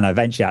 And I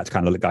eventually had to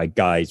kind of look like,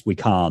 guys, we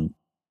can't.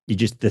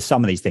 There's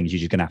some of these things you're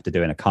just going to have to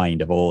do in a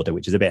kind of order,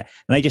 which is a bit.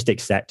 And they just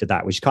accepted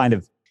that, which kind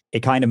of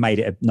made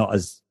it not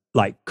as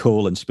like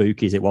cool and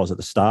spooky as it was at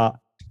the start,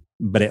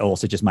 but it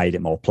also just made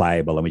it more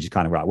playable. And we just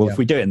kind of, if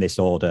we do it in this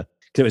order,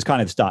 because it was kind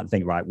of starting to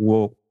think,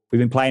 we've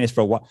been playing this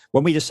for a while.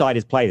 When we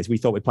decided to play this, we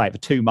thought we'd play it for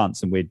 2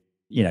 months and we'd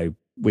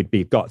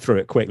got through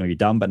it quickly and we'd be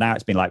done. But now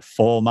it's been like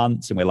 4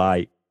 months and we're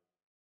like,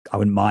 I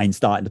wouldn't mind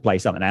starting to play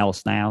something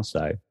else now.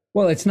 So,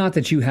 well, it's not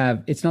that you've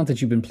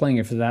been playing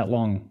it for that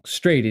long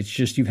straight. It's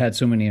just you've had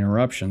so many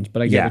interruptions.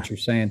 But I get what you're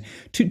saying.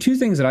 Two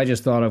things that I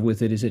just thought of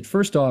with it is that,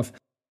 first off,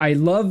 I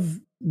love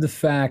the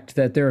fact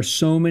that there are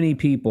so many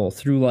people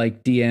through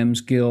like DM's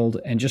Guild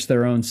and just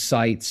their own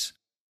sites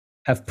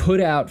have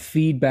put out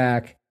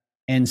feedback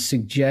and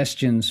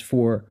suggestions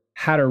for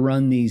how to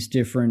run these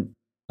different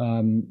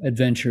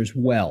adventures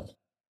well.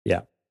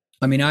 Yeah.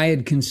 I mean, I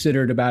had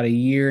considered about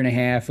 1.5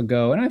 years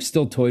ago, and I've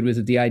still toyed with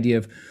it, the idea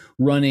of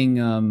running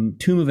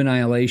Tomb of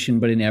Annihilation,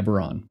 but in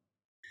Eberron.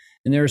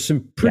 And there are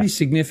some pretty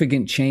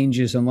significant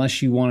changes,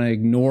 unless you want to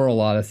ignore a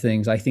lot of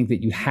things, I think,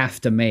 that you have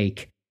to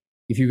make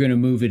if you're going to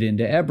move it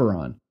into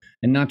Eberron,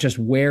 and not just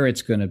where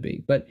it's going to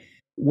be. But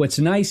what's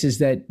nice is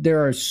that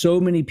there are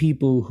so many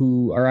people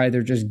who are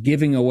either just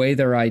giving away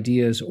their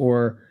ideas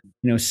or,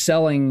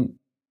 selling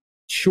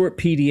short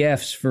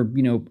PDFs for,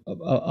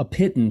 a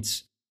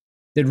pittance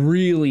that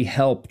really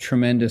help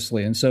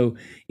tremendously. And so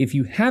if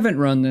you haven't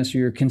run this or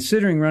you're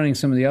considering running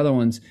some of the other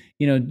ones,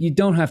 you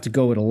don't have to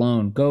go it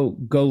alone. Go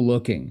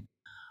looking.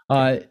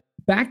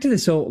 Back to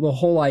the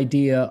whole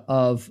idea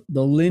of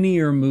the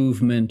linear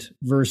movement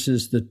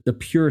versus the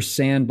pure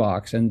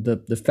sandbox, and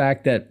the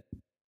fact that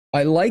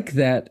I like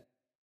that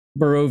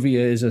Barovia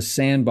is a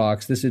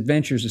sandbox, this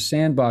adventure is a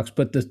sandbox,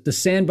 but the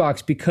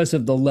sandbox, because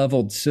of the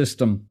leveled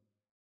system,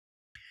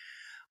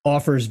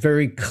 offers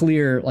very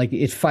clear, like,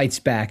 it fights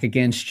back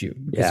against you.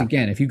 Because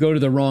again, if you go to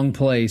the wrong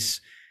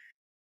place,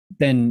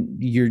 then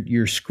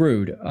you're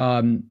screwed.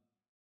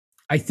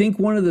 I think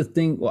one of the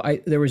things,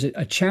 there was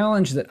a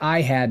challenge that I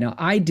had. Now,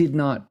 I did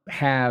not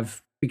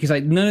have, because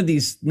none of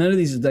these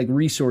like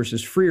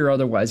resources, free or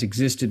otherwise,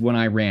 existed when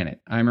I ran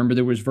it. I remember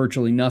there was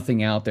virtually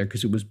nothing out there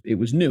because it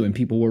was new and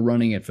people were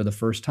running it for the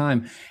first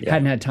time.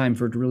 Hadn't had time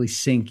for it to really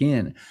sink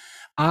in.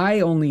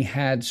 I only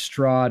had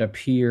Strahd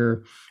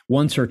appear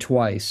once or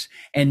twice,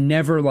 and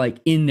never like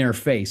in their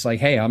face, like,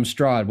 hey, I'm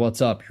Strahd,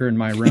 what's up? You're in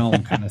my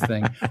realm kind of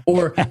thing.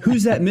 Or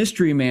who's that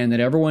mystery man that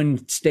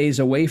everyone stays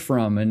away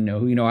from? And,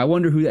 I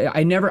wonder who.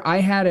 I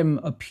had him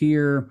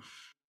appear.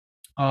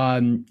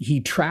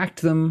 He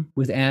tracked them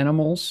with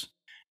animals.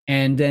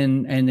 And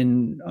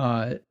then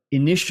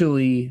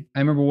initially, I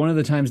remember one of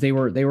the times they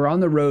were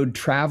on the road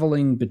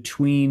traveling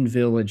between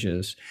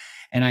villages,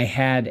 and I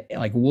had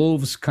like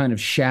wolves kind of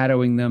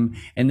shadowing them,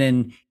 and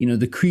then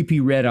the creepy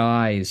red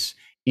eyes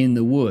in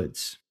the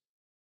woods.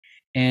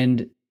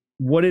 And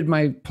what did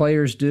my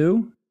players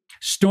do?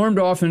 Stormed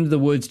off into the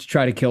woods to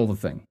try to kill the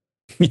thing,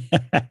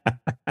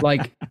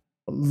 like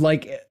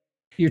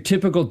your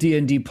typical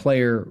D&D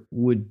player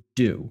would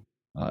do.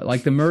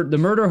 Like the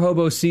murder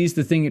hobo sees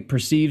the thing it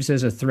perceives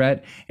as a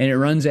threat, and it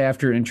runs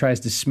after it and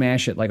tries to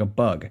smash it like a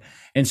bug.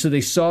 And so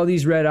they saw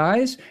these red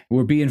eyes,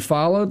 we're being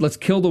followed, let's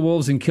kill the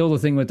wolves and kill the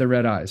thing with the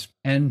red eyes.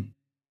 And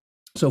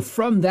so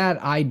from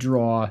that, I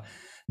draw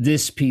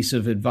this piece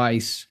of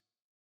advice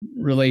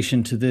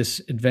relation to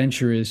this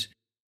adventure is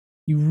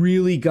you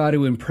really got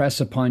to impress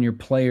upon your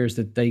players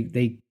that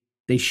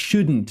they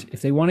shouldn't,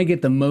 if they want to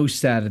get the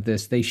most out of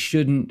this, they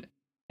shouldn't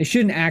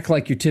act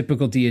like your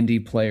typical D&D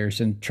players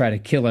and try to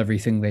kill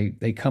everything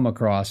they come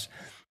across.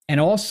 And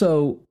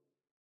also,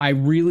 I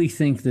really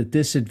think that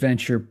this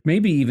adventure,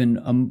 maybe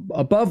even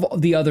above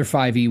the other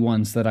 5e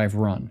ones that I've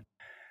run,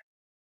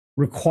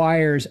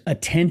 requires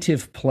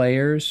attentive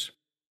players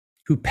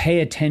who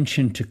pay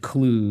attention to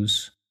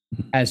clues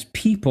as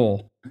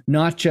people,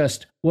 not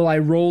just, well, I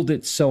rolled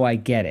it so I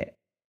get it.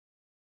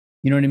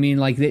 You know what I mean?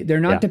 Like they're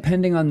not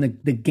depending on the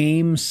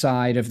game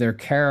side of their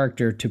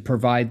character to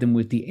provide them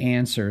with the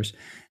answers.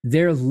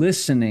 They're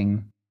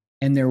listening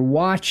and they're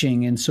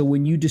watching. And so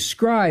when you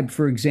describe,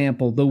 for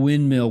example, the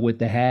windmill with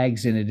the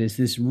hags in it is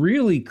this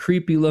really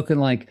creepy looking,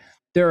 like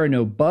there are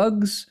no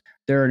bugs,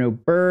 there are no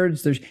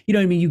birds. There's, you know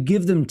what I mean? You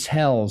give them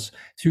tells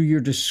through your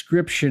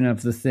description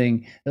of the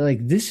thing. They're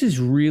like, this is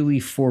really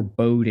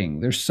foreboding.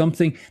 There's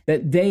something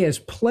that they as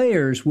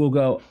players will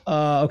go,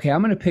 okay,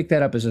 I'm going to pick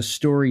that up as a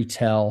story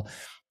tell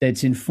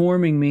that's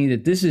informing me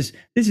that this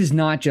is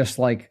not just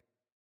like,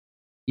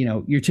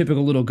 your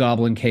typical little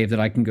goblin cave that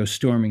I can go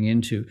storming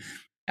into.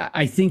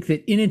 I think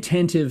that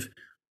inattentive,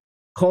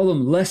 call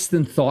them less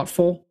than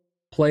thoughtful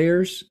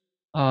players,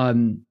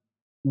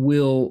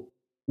 will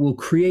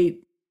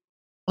create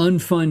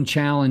unfun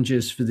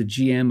challenges for the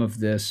GM of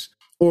this,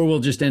 or we'll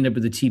just end up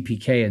with a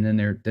TPK, and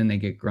then they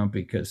get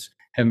grumpy because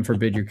heaven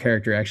forbid your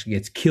character actually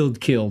gets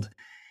killed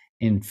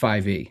in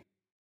 5e.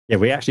 Yeah,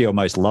 we actually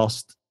almost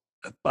lost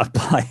a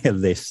player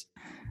this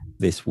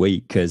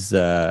week because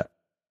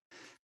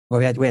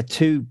we had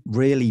two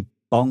really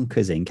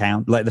bonkers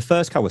encounters. Like the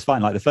first couple was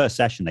fine. Like the first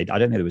session, I don't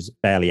think there was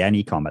barely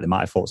any combat. They might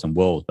have fought some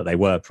wolves, but they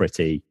were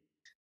pretty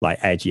like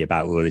edgy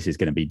about, well, this is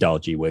going to be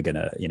dodgy. We're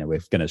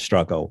gonna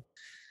struggle.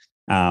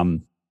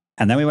 And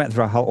then we went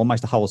through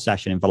almost a whole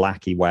session in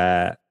Vallaki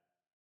where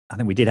I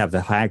think we did have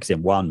the hags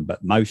in one, but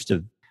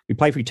we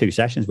played through two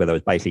sessions where there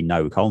was basically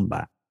no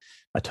combat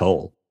at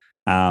all.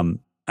 And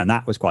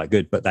that was quite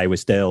good, but they were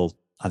still,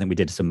 I think we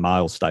did some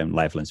milestone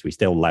leveling, so we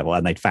still level,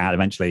 and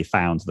eventually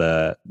found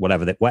the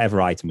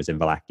whatever item was in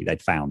Vallaki,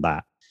 they'd found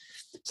that.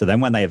 So then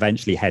when they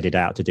eventually headed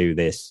out to do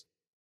this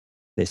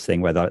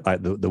thing where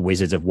the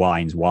Wizards of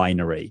Wine's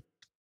winery,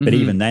 but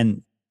even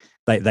then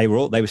they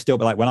were still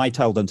like, when I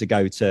told them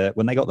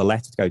when they got the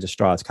letter to go to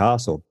Strahd's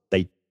Castle,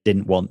 they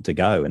didn't want to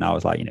go, and I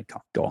was like,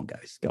 go on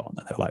guys, go on.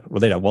 And they were like,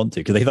 well, they don't want to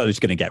because they thought it was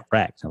going to get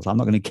wrecked. I was like, I'm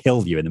not going to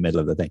kill you in the middle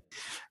of the thing.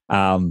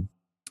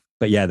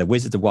 But yeah, the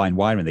Wizards of Wine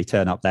winery, they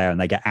turn up there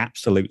and they get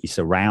absolutely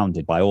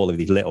surrounded by all of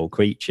these little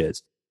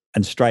creatures.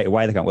 And straight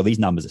away they go, well, these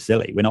numbers are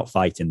silly. We're not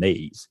fighting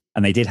these.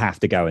 And they did have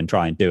to go and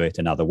try and do it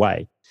another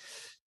way.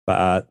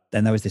 But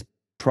then there was this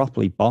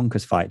properly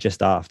bonkers fight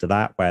just after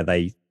that where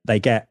they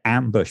get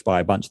ambushed by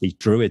a bunch of these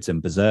druids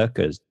and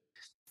berserkers.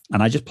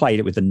 And I just played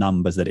it with the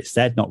numbers that it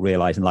said, not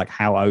realizing like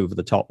how over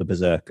the top the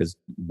berserkers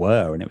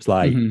were. And it was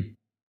like,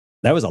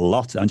 there was a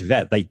lot. And to be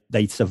fair,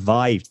 they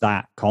survived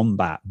that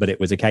combat, but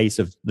it was a case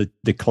of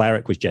the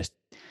cleric was just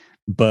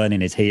burning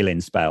his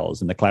healing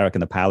spells, and the cleric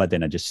and the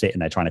paladin are just sitting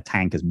there trying to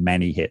tank as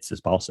many hits as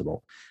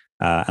possible.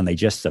 And they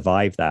just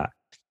survived that.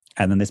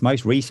 And then this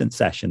most recent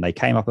session, they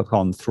came up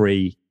upon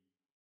 3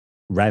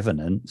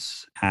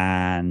 revenants,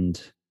 and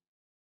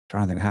I'm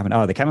trying to think what happened.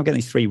 Oh, they came up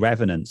against these 3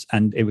 revenants,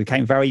 and it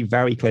became very,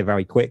 very clear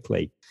very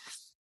quickly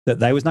that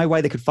there was no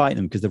way they could fight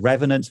them because the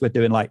revenants were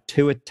doing like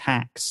 2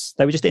 attacks.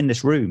 They were just in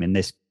this room, in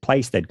this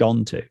place they'd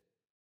gone to.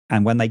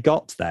 And when they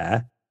got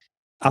there,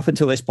 up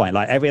until this point,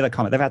 like every other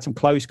combat, they've had some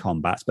close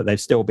combats, but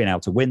they've still been able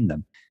to win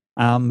them.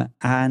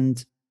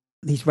 And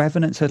these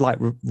revenants had like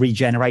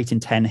regenerating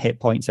 10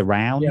 hit points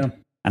around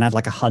and had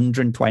like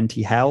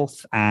 120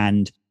 health.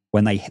 And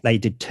when they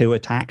did 2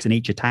 attacks, and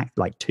each attack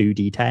like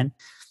 2d10.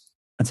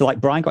 And so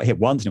like Brian got hit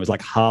once and it was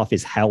like half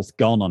his health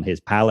gone on his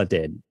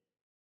paladin.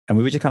 And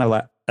we were just kind of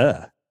like,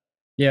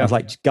 Yeah. I was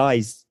like,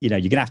 guys, you're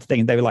going to have to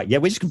think. And they were like, yeah,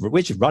 we're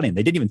just running.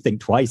 They didn't even think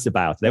twice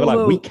about it. They were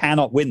like, we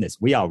cannot win this.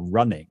 We are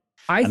running.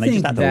 I and they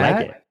think just had to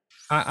leg it.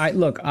 I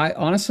look, I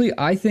honestly,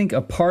 I think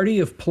a party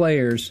of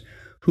players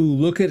who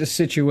look at a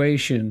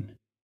situation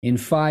in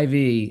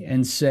 5e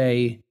and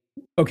say,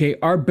 okay,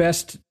 our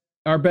best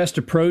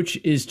approach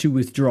is to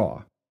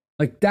withdraw.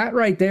 Like that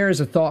right there is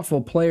a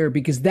thoughtful player,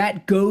 because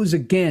that goes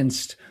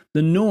against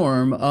the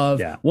norm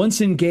of once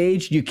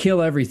engaged, you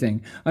kill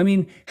everything. I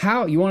mean,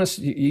 how you want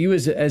to, you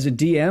as a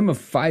DM of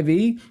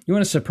 5e, you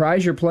want to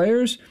surprise your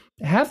players?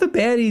 Have the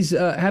baddies,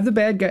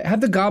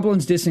 have the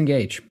goblins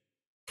disengage.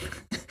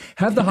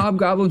 Have the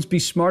hobgoblins be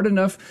smart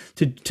enough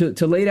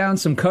to lay down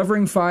some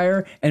covering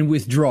fire and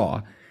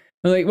withdraw.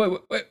 Like,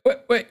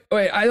 wait!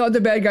 I thought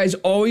the bad guys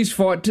always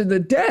fought to the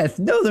death.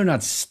 No, they're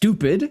not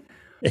stupid.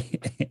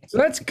 So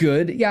that's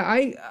good. Yeah,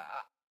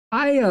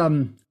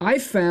 I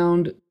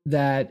found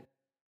that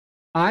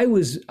I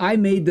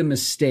made the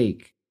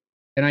mistake,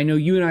 and I know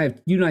you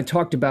and I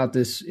talked about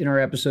this in our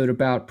episode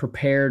about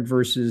prepared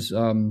versus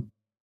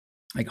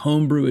like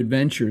homebrew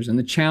adventures and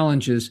the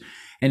challenges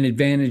and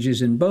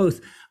advantages in both.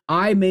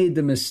 I made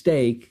the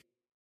mistake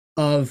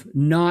of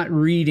not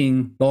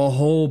reading the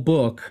whole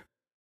book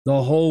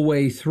the whole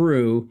way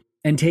through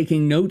and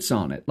taking notes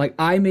on it. Like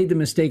I made the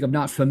mistake of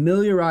not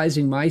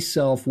familiarizing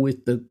myself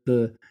with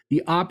the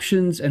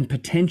options and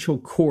potential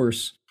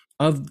course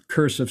of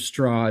Curse of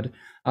Strahd.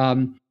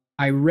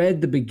 I read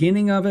the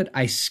beginning of it.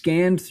 I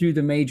scanned through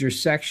the major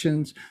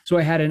sections, so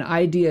I had an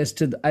idea as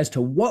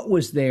to what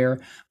was there,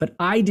 but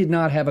I did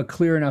not have a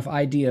clear enough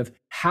idea of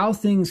how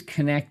things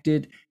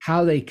connected,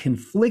 how they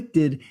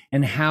conflicted,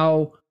 and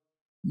how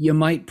you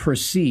might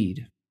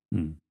proceed.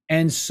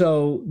 And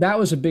so that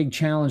was a big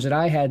challenge that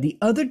I had. The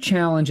other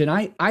challenge, and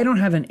I don't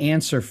have an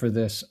answer for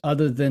this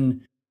other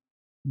than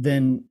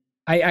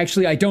I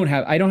don't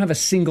have a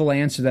single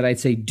answer that I'd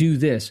say do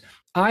this.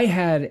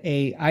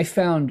 I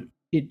found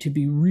it to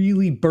be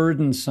really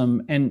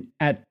burdensome and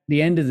at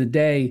the end of the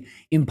day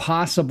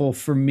impossible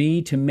for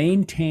me to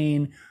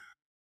maintain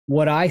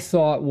what I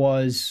thought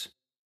was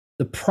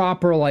the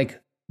proper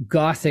like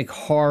gothic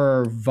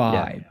horror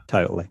vibe. Yeah,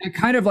 totally. And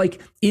kind of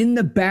like in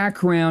the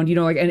background, you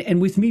know, like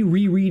and with me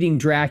rereading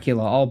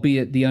Dracula,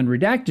 albeit the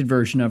unredacted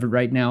version of it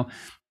right now,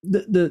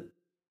 the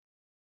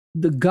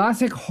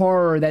gothic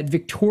horror, that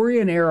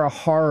Victorian era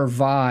horror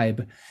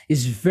vibe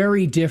is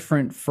very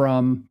different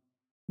from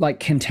like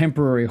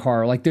contemporary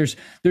horror. Like there's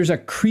a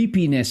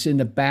creepiness in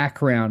the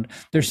background.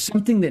 There's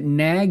something that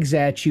nags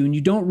at you and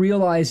you don't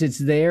realize it's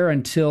there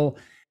until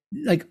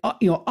like,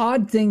 you know,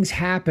 odd things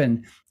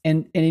happen.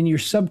 And in your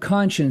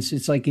subconscious,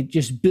 it's like it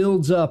just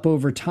builds up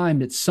over time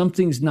that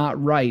something's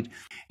not right.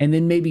 And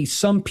then maybe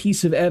some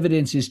piece of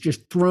evidence is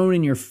just thrown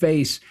in your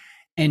face.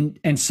 And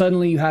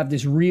suddenly you have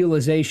this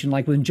realization,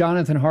 like when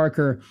Jonathan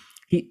Harker,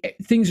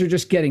 things are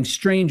just getting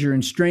stranger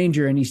and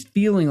stranger, and he's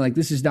feeling like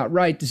this is not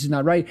right.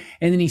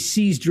 And then he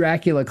sees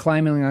Dracula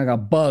climbing like a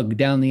bug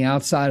down the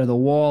outside of the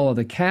wall of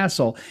the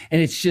castle,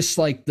 and it's just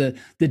like the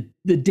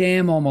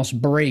dam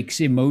almost breaks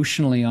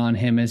emotionally on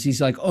him as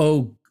he's like,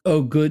 oh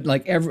good,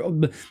 like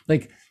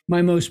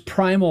my most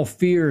primal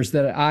fears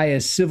that I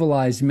as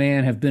civilized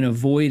man have been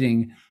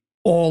avoiding,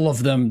 all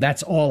of them.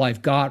 That's all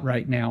I've got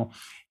right now.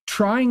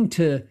 Trying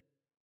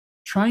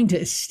to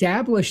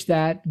establish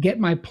that, get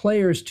my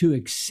players to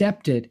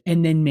accept it,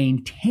 and then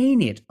maintain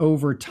it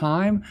over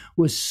time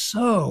was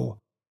so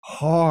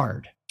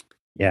hard.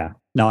 Yeah,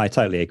 no, I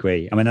totally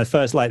agree. I mean, the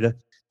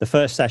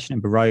first session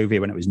in Barovia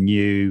when it was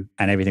new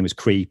and everything was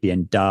creepy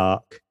and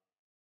dark,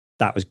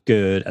 that was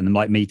good. And then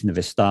like meeting the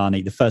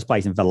Vistani, the first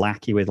place in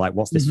Vallaki with like,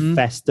 what's this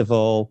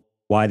festival?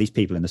 Why are these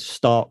people in the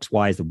stocks?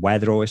 Why is the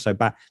weather always so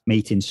bad?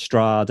 Meeting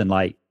Strahd and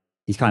like,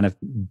 he's kind of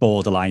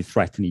borderline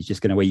threatened. He's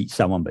just going to eat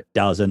someone, but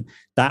doesn't.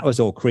 That was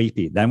all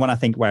creepy. Then when I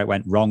think where it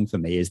went wrong for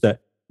me is that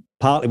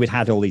partly we'd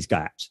had all these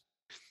gaps.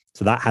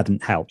 So that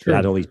hadn't helped. Sure. We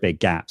had all these big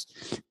gaps.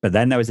 But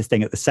then there was this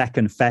thing at the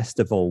second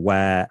festival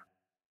where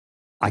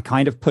I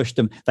kind of pushed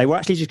them. They were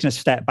actually just going to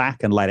step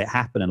back and let it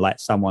happen and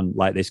let someone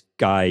like this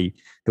guy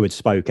who had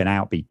spoken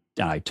out be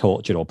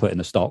tortured or put in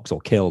the stocks or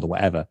killed or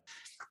whatever.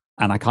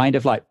 And I kind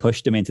of like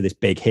pushed them into this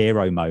big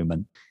hero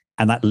moment.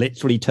 And that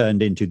literally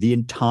turned into the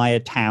entire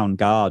town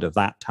guard of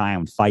that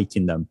town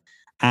fighting them.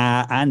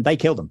 And they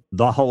killed them,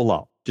 the whole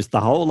lot, just the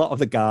whole lot of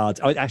the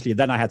guards. Oh, actually,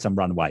 then I had some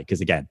run away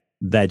because, again,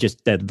 they're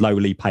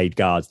lowly paid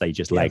guards. They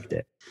just legged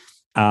it.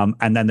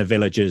 And then the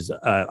villagers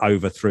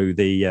overthrew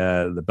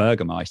the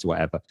Burgermeister or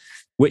whatever,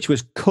 which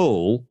was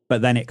cool.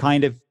 But then it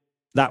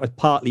that was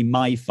partly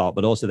my fault,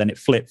 but also then it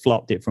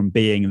flip-flopped it from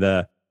being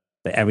that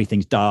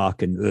everything's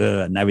dark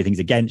and everything's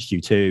against you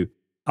to,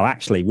 oh,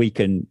 actually, we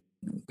can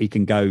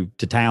go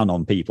to town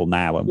on people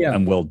now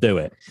and we'll do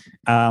it.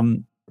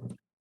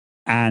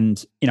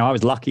 And, you know, I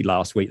was lucky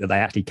last week that they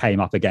actually came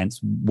up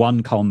against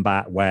one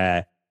combat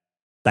where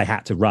they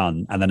had to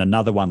run and then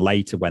another one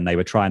later when they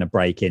were trying to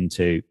break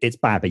into, it's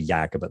Baba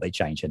Yaga, but they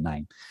changed her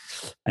name.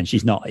 And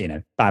she's not, you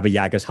know, Baba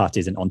Yaga's hut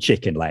isn't on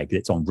chicken leg,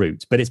 it's on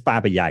roots, but it's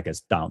Baba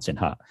Yaga's dancing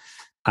hut.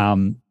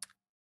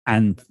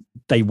 And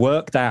they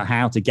worked out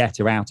how to get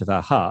her out of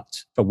her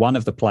hut for one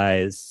of the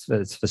players,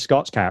 for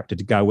Scott's character,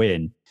 to go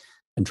in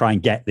and try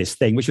and get this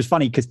thing, which was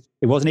funny because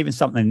it wasn't even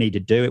something they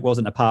needed to do. It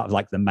wasn't a part of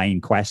like the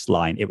main quest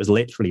line. It was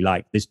literally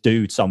like this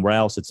dude somewhere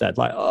else had said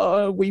like,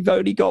 oh, we've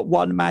only got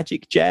one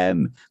magic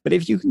gem, but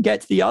if you can get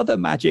to the other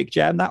magic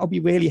gem, that will be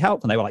really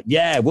helpful. And they were like,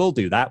 yeah, we'll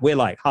do that. We're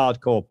like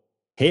hardcore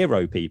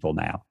hero people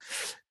now.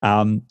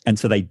 And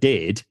so they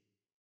did,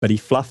 but he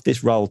fluffed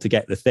this roll to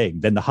get the thing.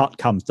 Then the hut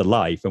comes to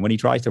life. And when he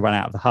tries to run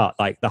out of the hut,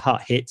 like the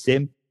hut hits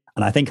him.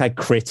 And I think I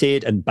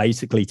critted and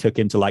basically took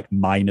him to like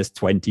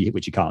 -20,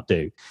 which you can't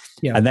do.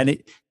 Yeah. And then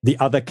the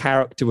other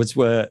characters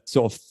were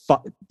sort of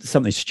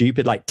something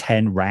stupid, like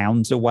 10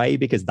 rounds away,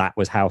 because that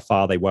was how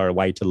far they were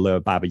away to lure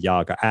Baba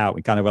Yaga out.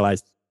 We kind of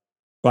realized,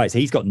 right, so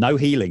he's got no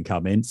healing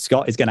coming.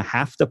 Scott is going to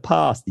have to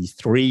pass these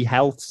 3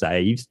 health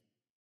saves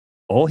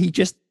or he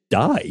just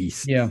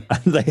dies. Yeah.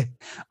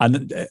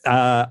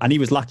 And he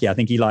was lucky. I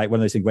think he like one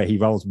of those things where he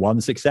rolls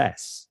 1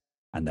 success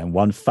and then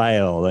 1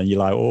 fail, and you're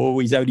like, oh,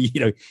 he's only,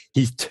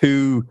 he's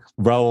 2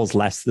 rolls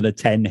less than a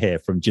 10 here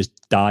from just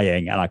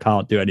dying, and I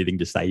can't do anything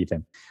to save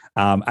him.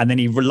 And then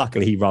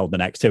luckily he rolled the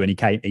next 2,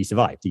 and he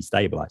survived. He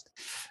stabilized,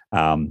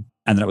 and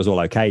then it was all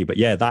okay. But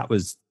yeah, that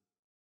was,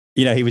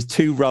 he was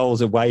 2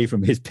 rolls away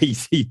from his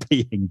PC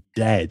being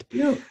dead,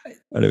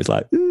 and it was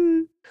like,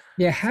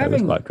 yeah,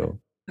 having, it was quite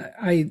cool.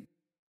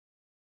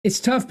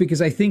 It's tough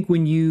because I think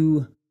when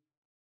you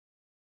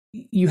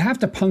have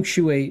to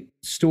punctuate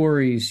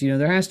stories,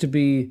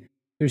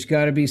 there's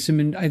got to be some,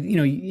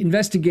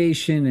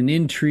 investigation and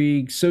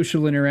intrigue,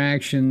 social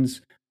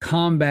interactions,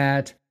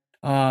 combat,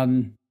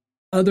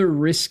 other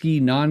risky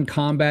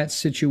non-combat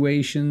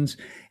situations.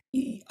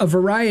 A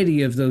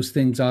variety of those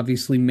things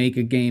obviously make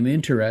a game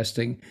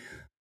interesting.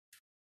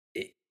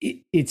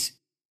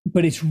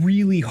 But it's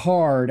really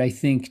hard, I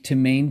think, to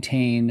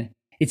maintain.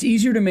 It's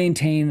easier to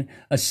maintain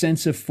a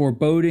sense of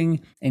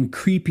foreboding and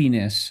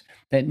creepiness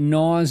that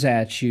gnaws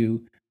at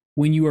you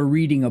when you are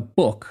reading a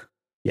book,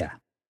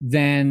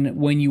 than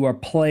when you are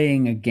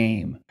playing a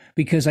game.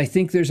 Because I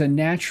think there's a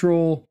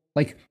natural,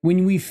 like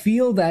when we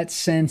feel that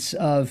sense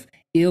of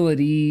ill at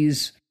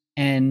ease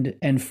and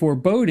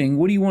foreboding,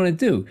 what do you want to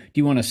do? Do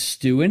you want to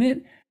stew in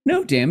it?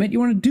 No, damn it. You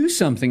want to do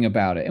something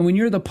about it. And when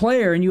you're the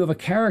player and you have a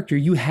character,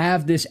 you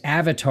have this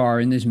avatar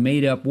in this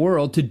made up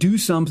world to do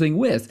something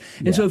with.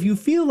 And so if you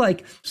feel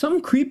like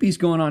some creepy's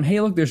going on, hey,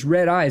 look, there's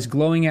red eyes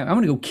glowing out. I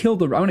want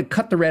to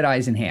cut the red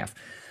eyes in half.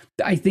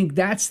 I think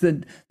that's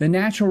the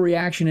natural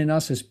reaction in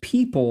us as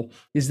people,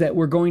 is that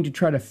we're going to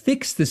try to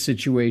fix the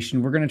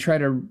situation. We're going to try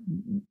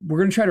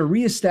to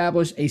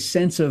reestablish a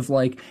sense of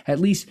like at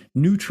least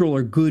neutral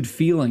or good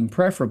feeling,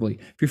 preferably.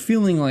 If you're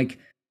feeling like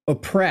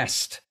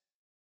oppressed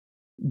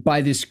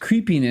by this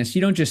creepiness,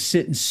 you don't just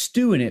sit and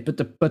stew in it. But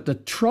the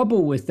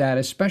trouble with that,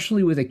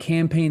 especially with a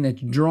campaign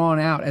that's drawn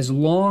out as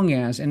long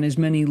as and as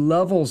many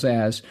levels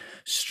as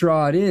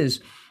Strahd is,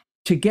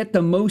 to get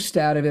the most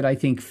out of it, I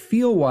think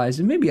feel-wise,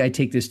 and maybe I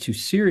take this too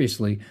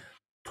seriously,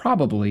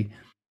 probably,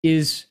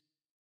 is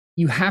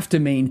you have to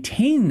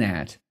maintain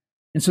that.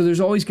 And so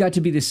there's always got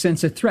to be this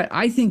sense of threat.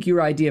 I think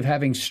your idea of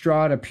having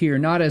Strahd appear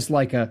not as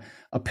like a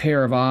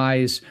pair of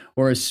eyes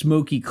or a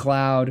smoky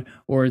cloud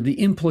or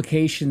the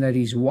implication that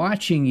he's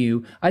watching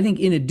you, I think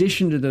in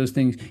addition to those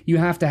things, you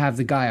have to have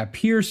the guy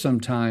appear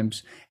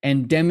sometimes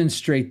and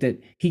demonstrate that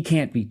he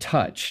can't be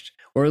touched.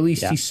 Or at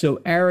least he's so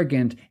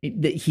arrogant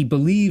that he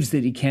believes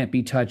that he can't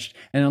be touched.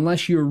 And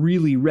unless you're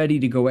really ready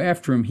to go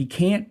after him, he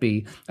can't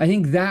be. I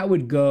think that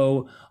would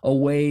go a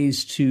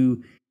ways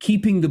to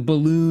keeping the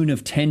balloon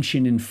of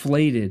tension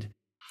inflated.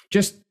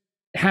 Just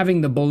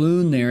having the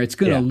balloon there, it's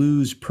going to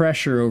lose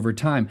pressure over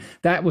time.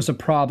 That was a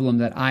problem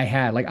that I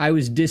had. Like I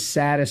was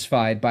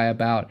dissatisfied by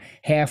about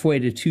halfway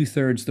to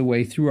 2/3 the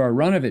way through our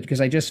run of it,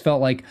 because I just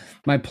felt like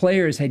my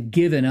players had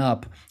given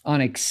up on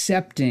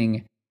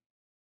accepting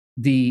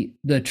the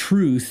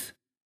truth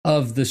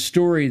of the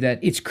story, that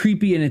it's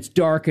creepy and it's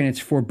dark and it's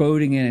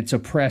foreboding and it's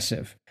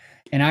oppressive.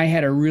 And I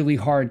had a really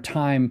hard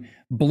time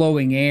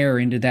blowing air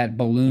into that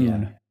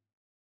balloon. Yeah.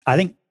 I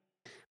think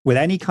with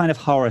any kind of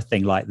horror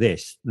thing like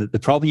this, the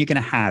problem you're going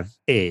to have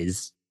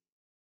is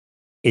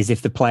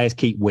if the players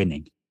keep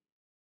winning.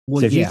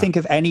 Well, so if you think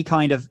of any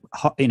kind of,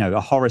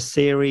 a horror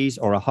series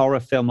or a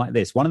horror film like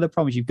this, one of the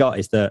problems you've got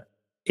is that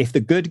if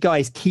the good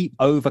guys keep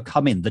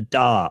overcoming the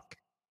dark,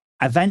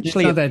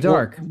 eventually it's not that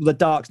dark. The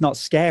dark's not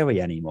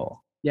scary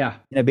anymore. Yeah.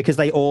 Because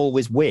they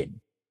always win.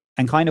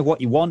 And kind of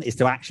what you want is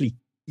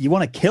you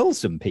want to kill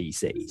some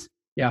PCs.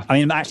 Yeah. I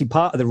mean, actually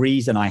part of the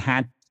reason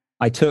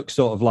I took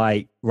sort of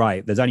like,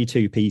 right, there's only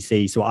 2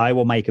 PCs, so I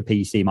will make a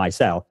PC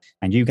myself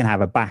and you can have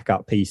a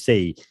backup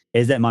PC,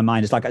 is that in my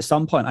mind, it's like at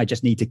some point I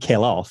just need to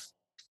kill off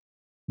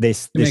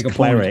this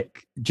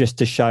cleric just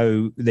to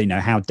show,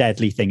 how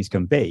deadly things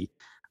can be.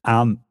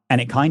 And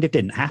it kind of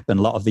didn't happen.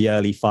 A lot of the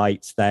early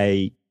fights,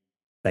 they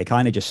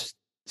kind of just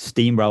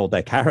steamrolled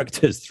their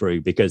characters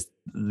through because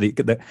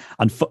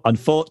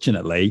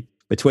unfortunately,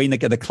 between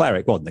the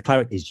cleric, the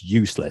cleric is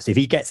useless.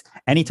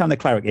 Anytime the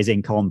cleric is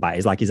in combat,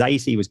 it's like his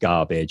AC was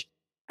garbage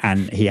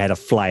and he had a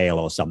flail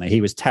or something.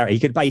 He was terrible. He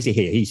could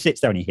basically heal. He sits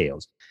there and he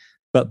heals.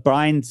 But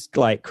Brian's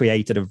like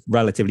created a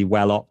relatively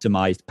well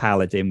optimized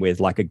paladin with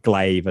like a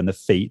glaive and the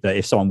feat that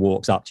if someone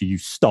walks up to you,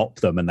 stop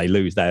them and they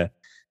lose their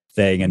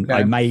thing. And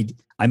okay.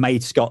 I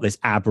made Scott this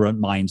aberrant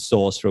mind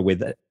sorcerer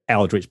with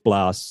Eldritch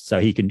Blast, so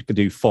he can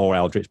do 4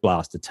 Eldritch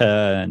Blast a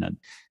turn. And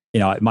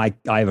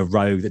I have a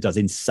rogue that does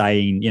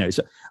insane.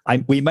 So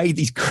we made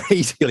these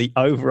crazily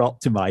over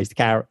optimized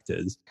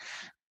characters,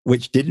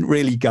 which didn't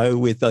really go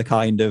with the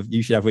kind of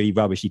you should have really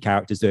rubbishy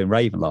characters doing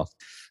Ravenloft.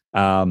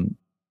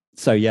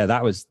 So yeah,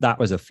 that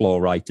was a flaw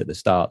right at the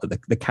start, that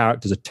the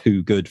characters are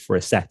too good for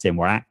a setting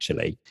where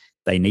actually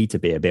they need to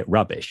be a bit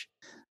rubbish.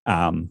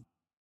 On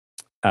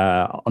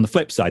the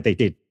flip side, they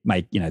did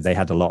make, they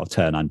had a lot of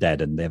turn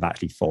undead, and they've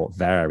actually fought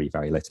very,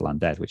 very little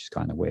undead, which is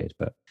kind of weird.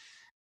 But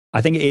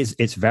I think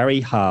it's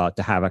very hard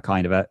to have a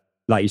kind of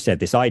like you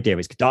said, this idea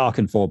is dark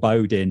and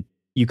foreboding.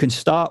 You can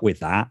start with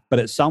that, but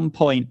at some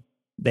point,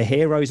 the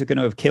heroes are going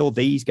to have killed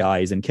these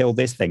guys and killed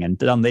this thing and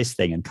done this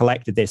thing and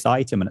collected this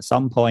item. And at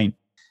some point,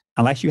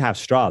 unless you have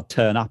Strahd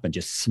turn up and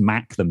just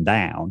smack them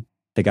down,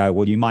 to go,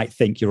 well, you might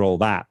think you're all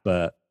that,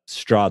 but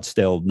Strahd's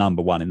still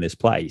number one in this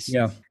place.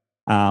 Yeah.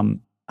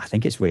 I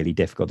think it's really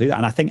difficult to do that.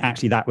 And I think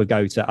actually that would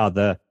go to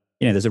other,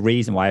 there's a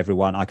reason why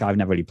everyone, like I've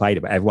never really played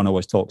it, but everyone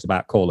always talks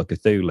about Call of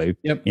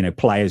Cthulhu,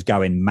 players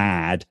going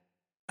mad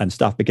and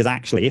stuff, because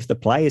actually if the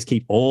players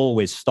keep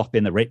always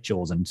stopping the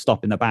rituals and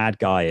stopping the bad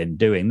guy and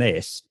doing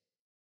this,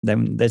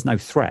 then there's no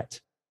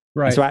threat.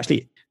 Right. And so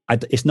actually,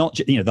 it's not,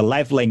 the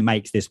leveling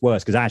makes this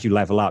worse, because as you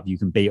level up, you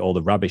can beat all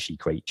the rubbishy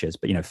creatures.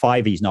 But,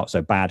 5e is not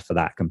so bad for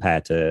that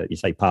compared to, you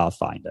say,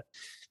 Pathfinder.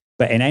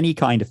 But in any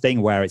kind of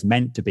thing where it's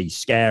meant to be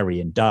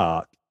scary and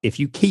dark, if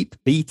you keep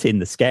beating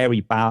the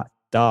scary,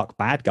 dark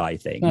bad guy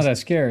things, not that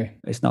scary.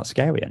 It's not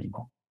scary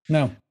anymore.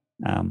 No.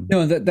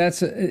 No,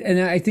 that's, and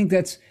I think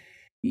that's,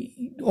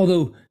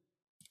 although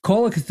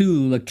Call of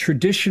Cthulhu, like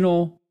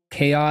traditional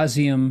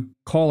Chaosium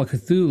Call of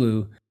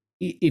Cthulhu,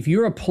 if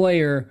you're a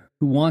player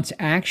who wants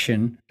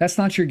action, that's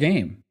not your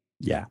game.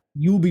 Yeah.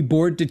 You will be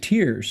bored to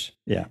tears.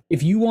 Yeah.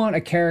 If you want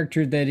a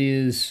character that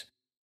is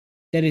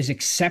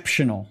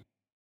exceptional,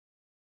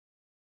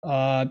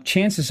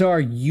 chances are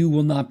you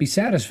will not be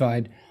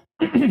satisfied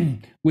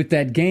with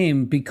that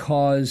game,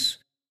 because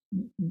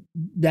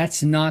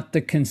that's not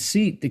the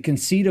conceit. The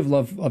conceit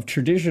of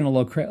traditional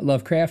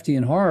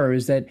Lovecraftian horror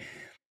is that,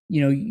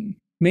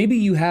 maybe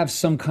you have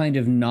some kind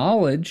of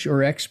knowledge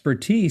or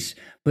expertise,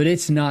 but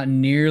it's not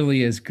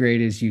nearly as great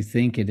as you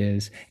think it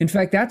is. In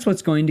fact, that's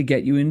what's going to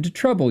get you into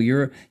trouble.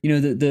 The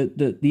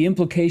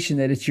implication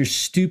that it's your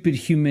stupid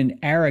human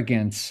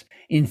arrogance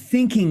in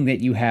thinking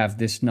that you have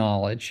this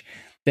knowledge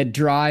that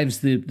drives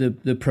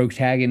the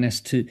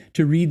protagonist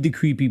to read the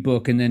creepy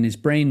book, and then his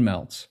brain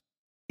melts.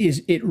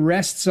 It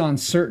rests on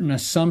certain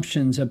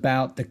assumptions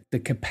about the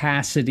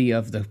capacity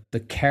of the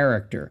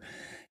character.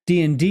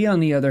 D&D,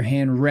 on the other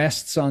hand,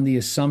 rests on the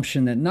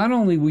assumption that not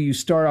only will you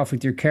start off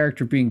with your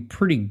character being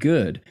pretty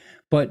good,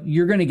 but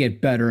you're going to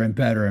get better and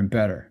better and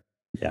better.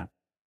 Yeah.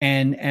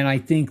 And I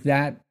think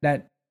that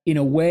in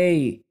a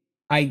way,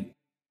 I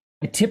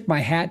tip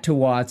my hat to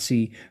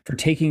WotC for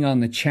taking on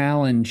the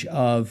challenge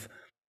of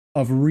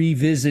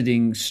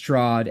revisiting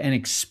Strahd and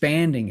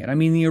expanding it. I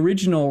mean, the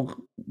original,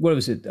 what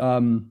was it?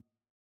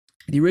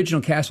 The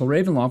original Castle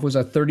Ravenloft was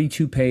a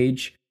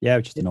 32-page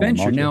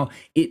adventure. Now,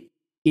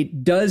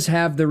 it does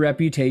have the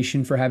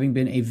reputation for having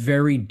been a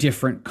very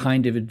different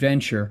kind of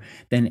adventure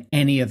than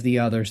any of the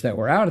others that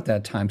were out at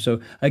that time. So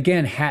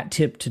again, hat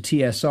tip to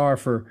TSR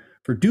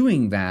for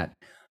doing that.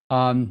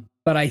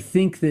 But I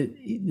think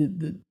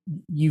that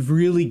you've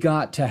really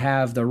got to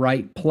have the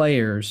right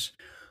players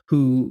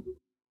who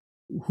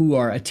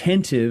are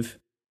attentive,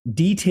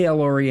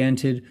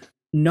 detail-oriented,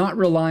 not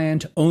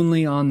reliant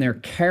only on their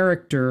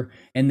character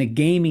and the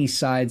gamey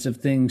sides of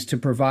things to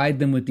provide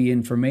them with the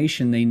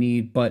information they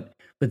need, but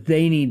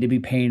they need to be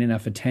paying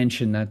enough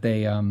attention that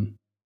they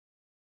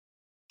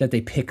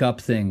pick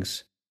up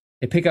things.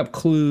 They pick up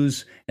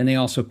clues, and they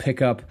also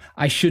pick up,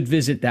 I should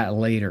visit that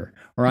later,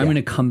 or I'm going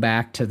to come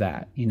back to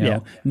that.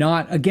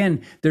 Not,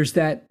 again, there's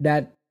that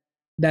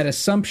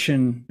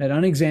assumption, that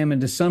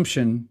unexamined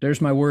assumption. There's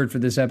my word for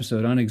this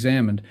episode,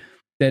 unexamined,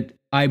 that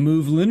I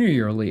move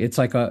linearly. It's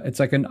like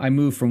I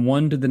move from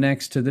one to the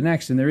next,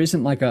 and there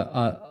isn't like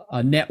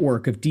a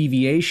network of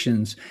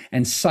deviations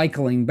and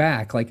cycling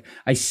back. Like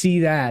I see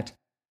that.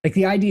 Like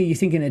the idea, you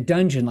think in a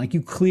dungeon, like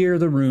you clear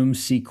the room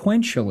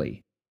sequentially.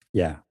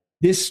 Yeah.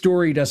 This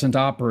story doesn't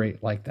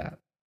operate like that.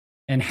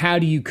 And how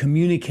do you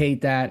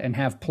communicate that and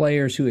have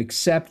players who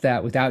accept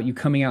that without you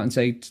coming out and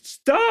say,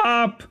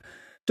 stop,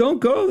 don't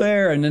go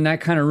there? And then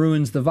that kind of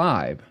ruins the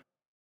vibe.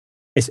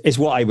 It's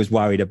what I was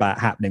worried about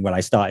happening when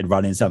I started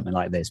running something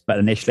like this. But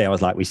initially I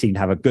was like, we seemed to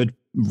have a good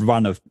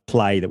run of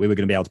play that we were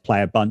going to be able to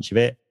play a bunch of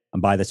it.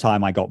 And by the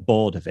time I got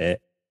bored of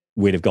it,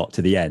 we'd have got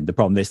to the end. The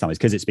problem this time is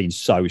because it's been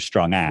so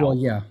strung out. Well,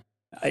 yeah.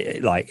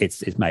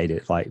 It's made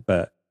it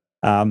but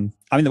I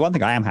mean, the one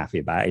thing I am happy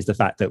about is the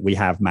fact that we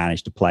have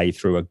managed to play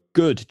through a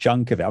good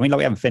chunk of it. I mean,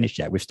 we haven't finished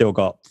yet. We've still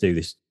got to do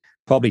this,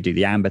 probably do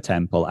the Amber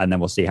Temple, and then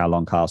we'll see how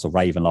long Castle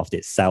Ravenloft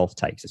itself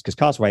takes us, because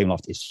Castle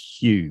Ravenloft is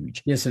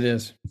huge. Yes, it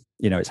is.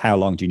 it's how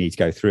long do you need to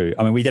go through?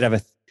 I mean, we did have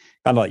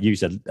kind of like you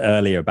said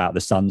earlier about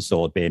the sun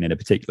sword being in a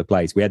particular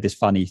place. We had this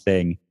funny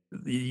thing.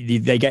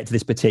 They get to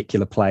this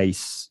particular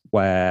place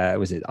where,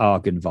 was it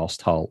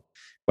Argynvost,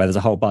 where there's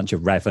a whole bunch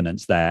of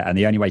revenants there. And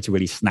the only way to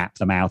really snap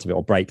them out of it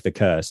or break the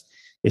curse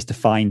is to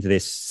find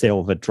this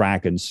silver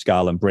dragon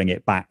skull and bring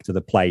it back to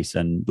the place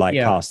and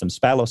cast some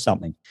spell or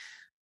something.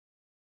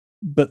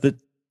 But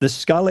the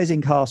skull is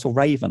in Castle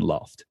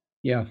Ravenloft.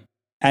 Yeah.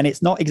 And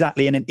it's not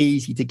exactly in an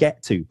easy to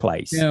get to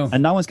place. No.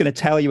 And no one's going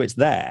to tell you it's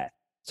there.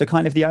 So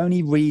kind of the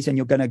only reason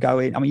you're going to go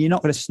in, I mean, you're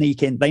not going to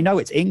sneak in. They know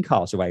it's in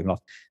Castle Ravenloft,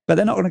 but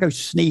they're not going to go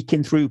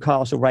sneaking through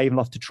Castle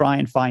Ravenloft to try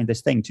and find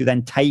this thing, to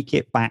then take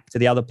it back to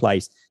the other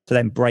place, to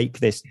then break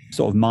this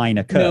sort of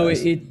minor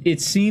curse. No,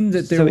 it seemed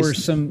that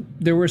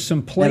there were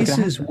some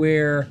places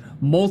where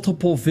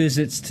multiple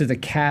visits to the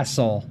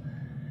castle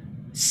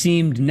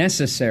seemed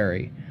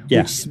necessary.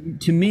 Yeah. Which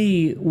to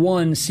me,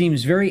 one,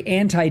 seems very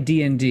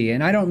anti-D&D.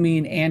 And I don't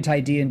mean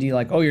anti-D&D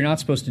like, oh, you're not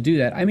supposed to do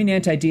that. I mean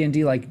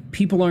anti-D&D like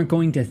people aren't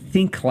going to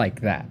think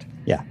like that.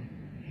 Yeah.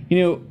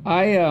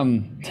 I'll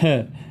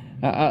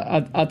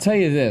tell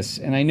you this,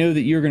 and I know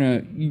that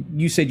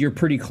you said you're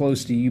pretty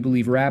close to, you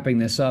believe, wrapping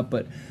this up,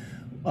 but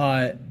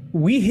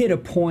we hit a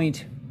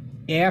point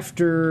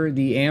after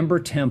the Amber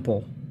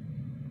Temple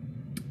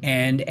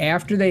and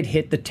after they'd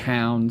hit the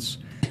towns.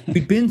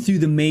 We'd been through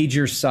the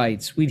major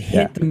sites. We'd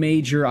hit the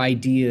major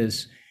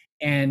ideas.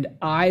 And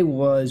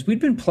we'd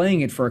been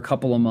playing it for a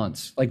couple of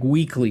months, like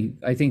weekly,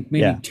 I think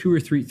maybe 2 or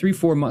 3,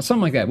 4 months,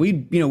 something like that.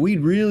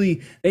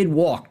 They'd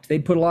walked,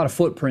 they'd put a lot of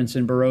footprints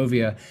in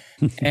Barovia.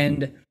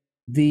 And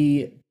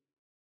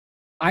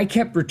I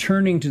kept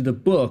returning to the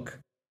book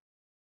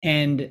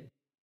and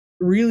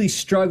really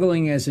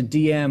struggling as a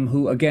DM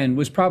who, again,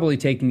 was probably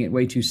taking it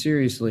way too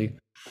seriously,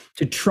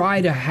 to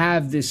try to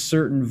have this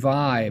certain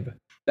vibe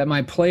that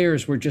my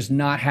players were just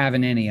not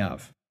having any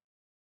of,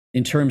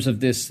 in terms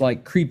of this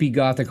like creepy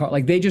gothic,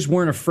 like they just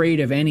weren't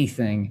afraid of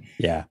anything.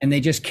 Yeah. And they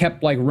just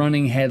kept like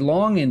running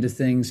headlong into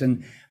things.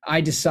 And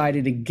I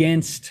decided I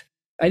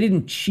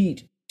didn't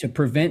cheat to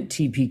prevent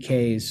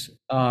TPKs.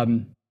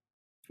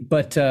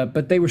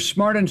 But they were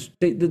smart. And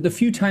the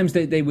few times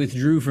they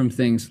withdrew from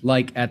things,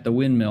 like at the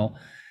windmill,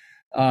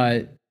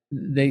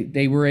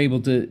 they were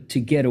able to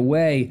get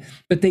away,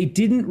 but they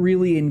didn't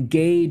really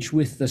engage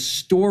with the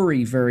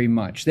story very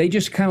much. They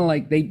just kind of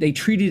like, they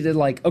treated it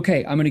like,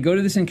 okay, I'm going to go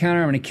to this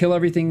encounter, I'm going to kill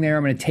everything there,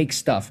 I'm going to take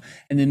stuff,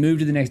 and then move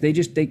to the next.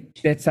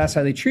 That's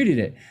how they treated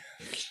it.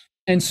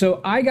 And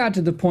so I got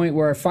to the point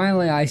where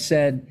finally I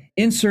said,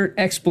 insert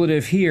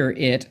expletive here,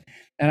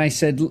 and I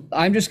said,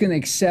 I'm just going to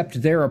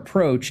accept their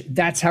approach.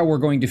 That's how we're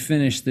going to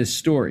finish this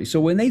story.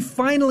 So when they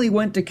finally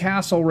went to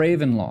Castle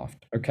Ravenloft,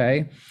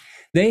 okay,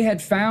 they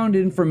had found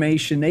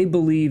information. They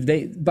believed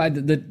by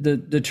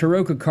the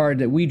Taroka card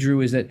that we drew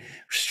is that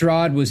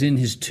Strahd was in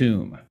his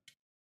tomb.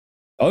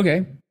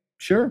 Okay,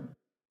 sure.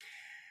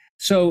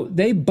 So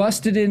they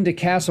busted into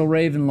Castle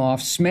Ravenloft,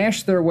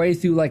 smashed their way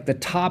through like the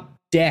top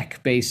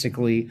deck,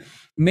 basically,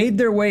 made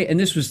their way, and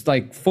this was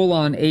like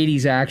full-on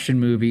 80s action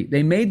movie.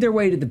 They made their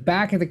way to the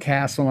back of the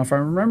castle, and if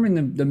I'm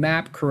remembering the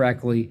map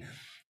correctly,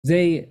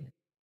 they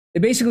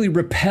basically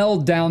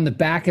rappelled down the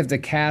back of the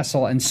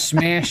castle and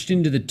smashed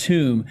into the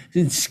tomb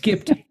and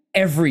skipped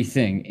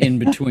everything in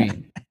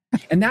between.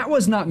 And that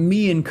was not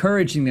me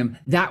encouraging them.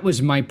 That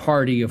was my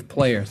party of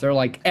players. They're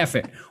like, F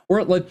it.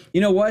 Or like,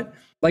 you know what?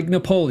 Like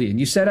Napoleon.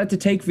 You set out to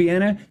take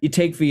Vienna, you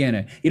take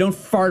Vienna. You don't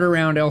fart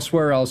around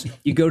elsewhere else.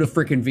 You go to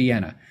frickin'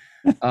 Vienna.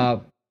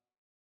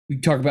 We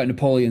can talk about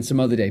Napoleon some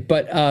other day.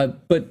 But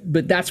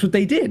that's what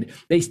they did.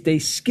 They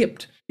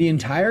skipped the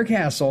entire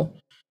castle.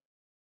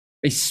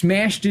 They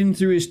smashed in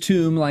through his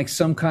tomb like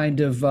some kind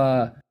of,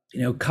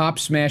 cop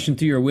smashing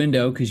through your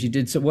window because you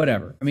did so,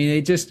 whatever. I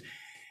mean,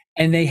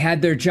 and they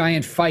had their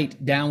giant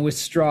fight down with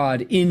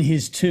Strahd in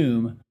his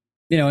tomb,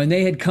 and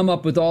they had come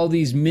up with all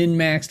these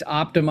min-maxed,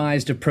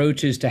 optimized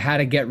approaches to how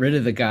to get rid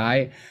of the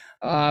guy.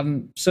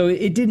 So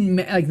it didn't,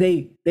 like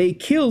they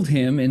killed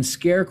him in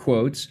scare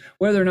quotes.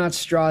 Whether or not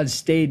Strahd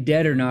stayed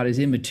dead or not is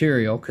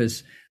immaterial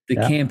because the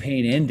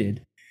campaign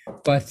ended.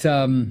 But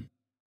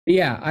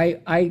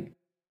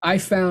I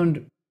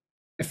found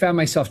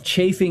myself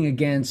chafing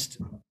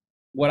against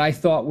what I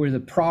thought were the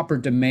proper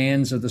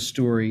demands of the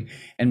story,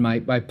 and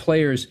my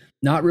players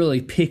not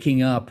really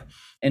picking up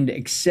and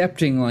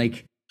accepting,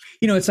 like,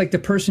 it's like the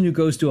person who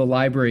goes to a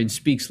library and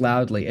speaks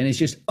loudly and is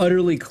just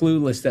utterly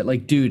clueless that,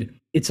 like, dude,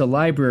 it's a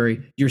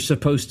library, you're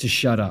supposed to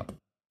shut up.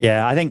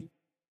 Yeah, I think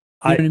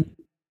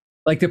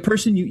like the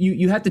person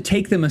you have to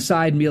take them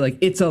aside and be like,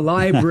 it's a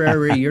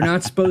library, you're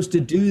not supposed to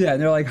do that.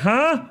 And they're like,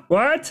 huh?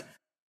 What?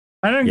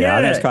 I don't get it.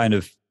 Yeah, that's kind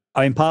of,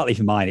 I mean, partly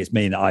for mine, it's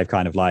mean that I've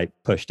kind of like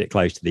pushed it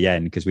close to the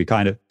end because we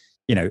kind of,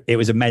 it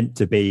was meant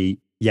to be,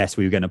 yes,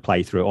 we were going to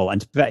play through it all.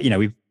 And,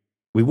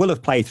 we will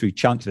have played through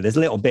chunks of it. There's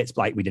little bits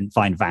like we didn't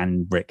find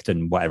Van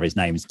Richten, whatever his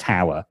name's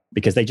tower,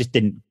 because they just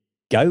didn't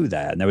go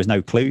there and there was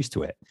no clues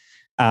to it.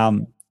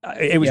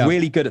 It was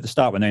really good at the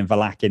start when they were in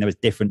Valakian. There was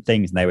different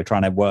things and they were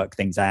trying to work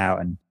things out,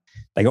 and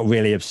they got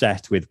really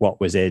obsessed with what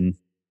was in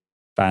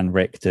Van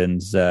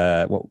Richten's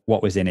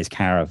what was in his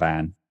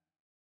caravan,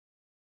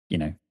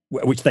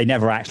 which they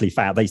never actually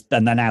found.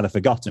 And they're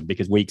forgotten,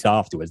 because weeks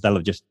afterwards they'll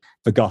have just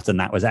forgotten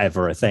that was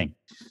ever a thing.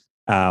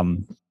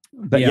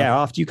 But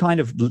after you kind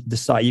of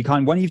decide,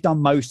 when you've done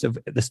most of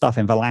the stuff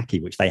in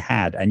Vallaki, which they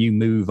had, and you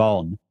move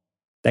on,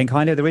 then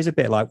kind of there is a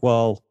bit like,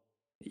 well,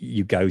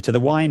 you go to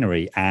the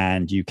winery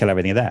and you kill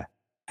everything there,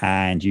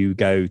 and you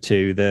go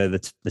to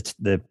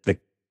the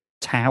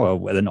tower,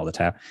 well, not the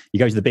tower. You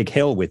go to the big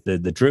hill with the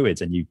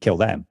druids and you kill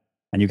them,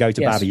 and you go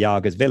to Baba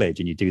Yaga's village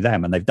and you do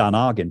them, and they've done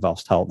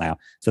Argynvost now.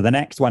 So the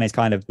next one is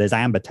kind of, there's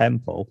Amber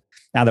Temple.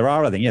 Now there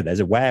are other things, there's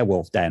a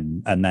werewolf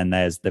den, and then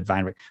there's the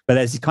but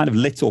there's these kind of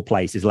little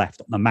places left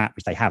on the map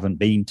which they haven't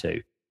been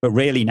to. But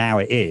really now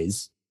it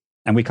is,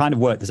 and we kind of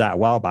worked this out a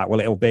while back.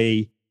 Well, it'll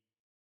be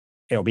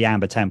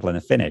Amber Temple and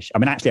a finish. I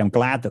mean, actually, I'm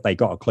glad that they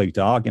got a clue to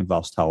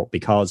Argynvost,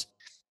 because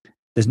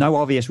there's no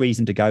obvious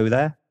reason to go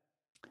there,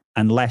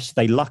 unless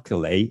they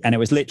luckily, and it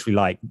was literally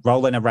like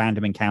rolling a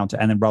random encounter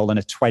and then rolling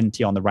a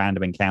 20 on the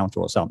random encounter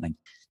or something,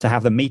 to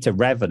have them meet a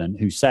revenant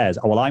who says,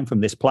 oh, well, I'm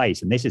from this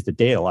place and this is the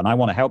deal and I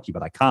want to help you,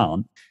 but I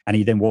can't. And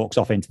he then walks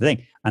off into the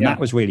thing. And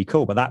that was really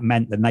cool. But that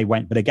meant that they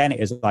went, but again,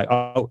 it is like,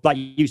 like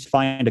you used to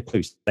find a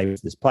clue, they were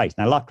to this place.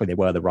 Now, luckily they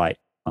were they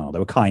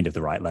were kind of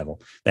the right level.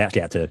 They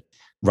actually had to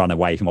run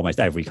away from almost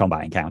every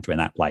combat encounter in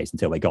that place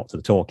until they got to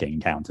the talking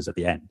encounters at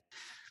the end.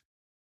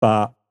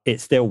 But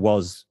it still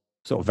was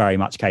sort of very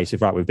much a case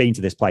of, right, we've been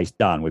to this place,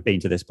 done. We've been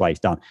to this place,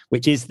 done,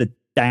 which is the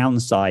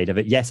downside of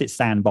it. Yes, it's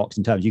sandbox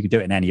in terms you can do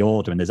it in any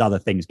order and there's other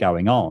things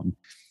going on.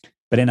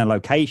 But in a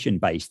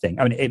location-based thing,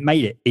 I mean, it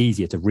made it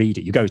easier to read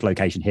it. You go to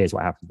location, here's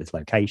what happened to this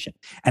location.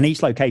 And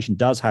each location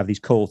does have these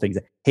cool things.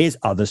 Here's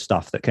other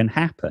stuff that can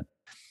happen.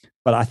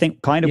 But I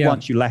think kind of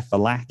once you left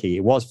Vallaki,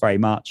 it was very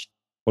much,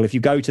 well, if you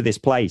go to this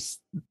place,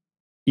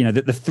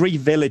 the three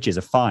villages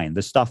are fine.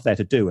 There's stuff there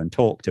to do and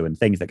talk to and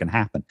things that can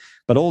happen.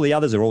 But all the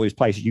others are always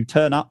places you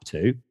turn up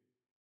to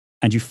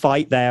and you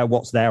fight there,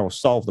 what's there, or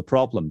solve the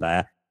problem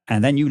there.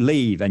 And then you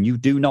leave and you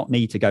do not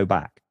need to go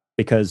back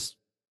because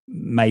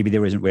maybe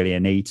there isn't really a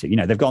need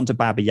to. They've gone to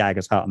Baba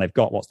Yaga's hut and they've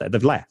got what's there.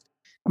 They've left.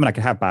 I mean, I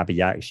could have Baba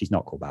Yaga. She's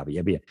not called Baba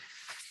Yaga.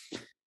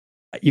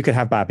 You could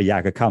have Baba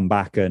Yaga come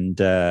back and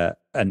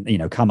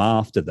come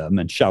after them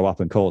and show up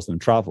and cause them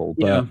trouble.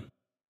 But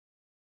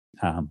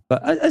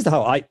but as the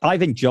whole,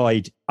 I've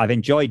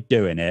enjoyed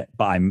doing it,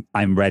 but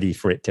I'm ready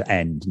for it to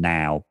end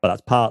now. But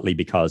that's partly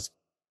because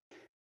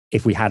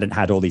if we hadn't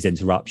had all these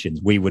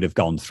interruptions, we would have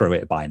gone through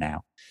it by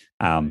now.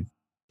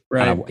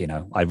 Right.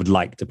 I would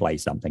like to play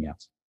something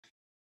else.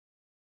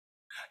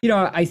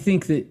 I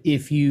think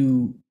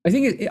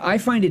that I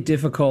find it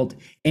difficult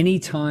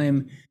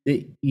anytime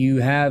that you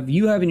have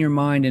in your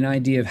mind an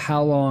idea of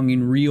how long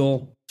in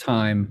real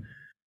time,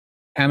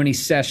 how many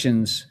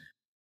sessions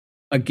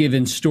a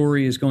given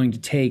story is going to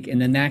take,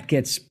 and then that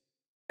gets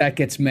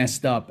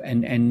messed up,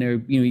 and there,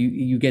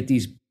 you get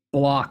these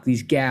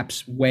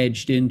gaps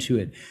wedged into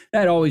it.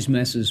 That always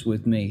messes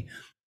with me.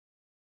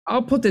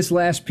 I'll put this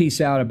last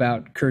piece out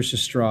about Curse of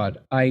Strahd.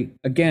 I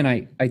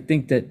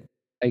think that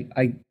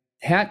I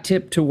hat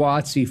tip to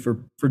WotC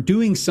for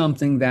doing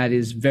something that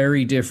is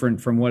very different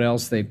from what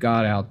else they've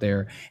got out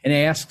there, and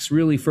asks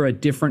really for a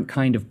different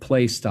kind of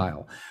play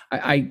style.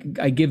 I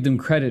give them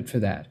credit for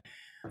that.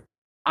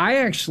 I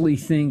actually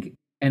think,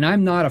 and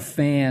I'm not a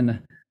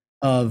fan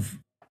of,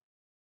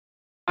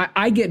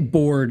 I get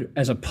bored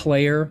as a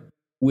player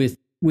with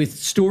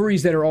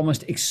stories that are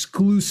almost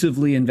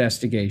exclusively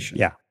investigation.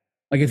 Yeah.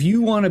 Like if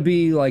you want to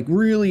be like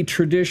really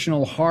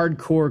traditional,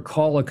 hardcore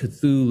Call of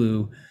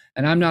Cthulhu,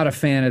 and I'm not a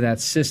fan of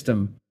that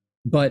system,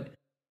 but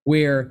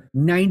where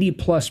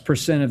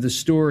 90+% of the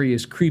story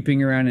is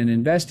creeping around and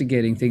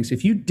investigating things,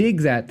 if you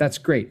dig that, that's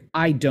great.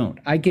 I don't.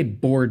 I get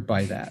bored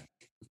by that.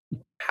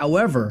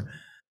 However,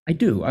 I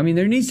do. I mean,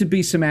 there needs to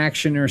be some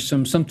action or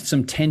some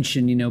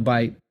tension,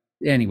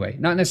 anyway,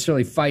 not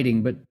necessarily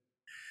fighting, but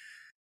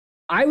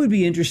I would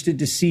be interested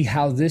to see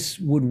how this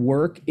would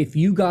work if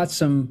you got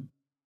some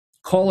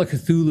Call of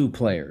Cthulhu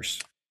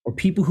players or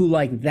people who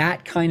like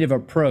that kind of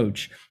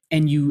approach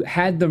and you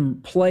had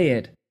them play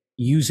it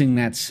using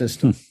that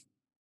system.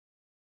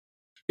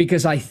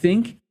 Because I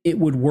think it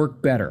would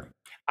work better.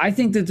 I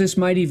think that this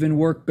might even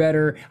work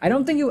better. I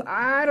don't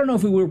know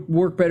if it would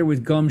work better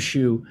with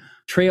Gumshoe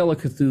Trail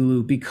of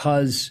Cthulhu,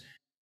 because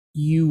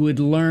you would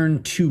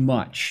learn too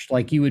much.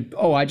 Like you would,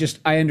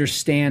 I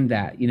understand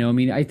that.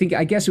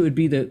 I guess it would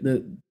be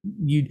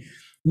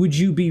would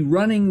you be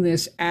running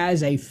this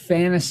as a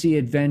fantasy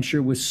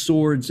adventure with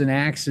swords and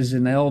axes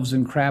and elves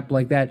and crap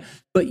like that,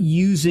 but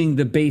using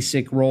the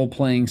basic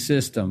role-playing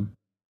system?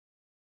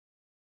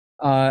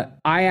 I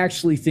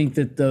actually think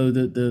that though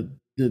the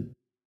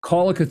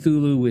Call of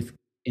Cthulhu with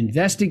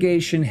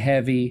investigation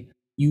heavy,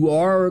 you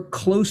are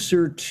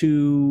closer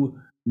to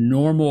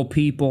normal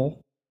people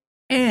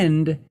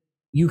and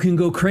you can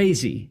go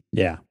crazy.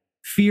 Yeah.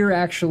 Fear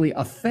actually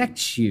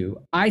affects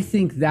you. I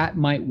think that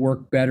might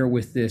work better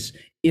with this,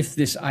 if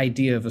this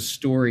idea of a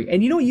story.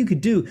 And you know what you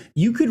could do?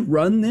 You could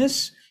run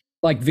this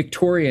like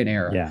Victorian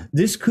era. Yeah.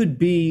 This could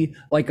be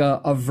like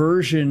a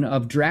version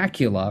of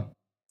Dracula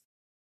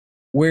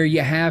where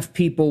you have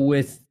people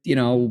with,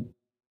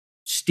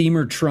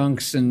 steamer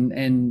trunks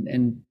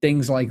and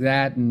things like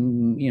that.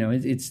 And,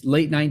 it's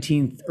late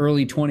 19th,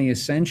 early 20th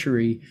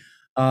century.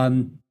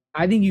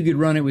 I think you could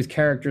run it with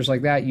characters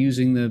like that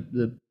using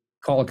the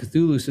Call of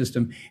Cthulhu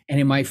system, and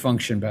it might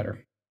function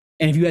better.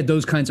 And if you had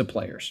those kinds of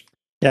players.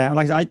 Yeah,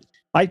 like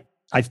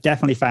I've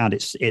definitely found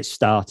it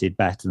started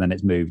better than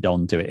it's moved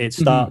on to it. It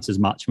starts as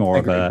much more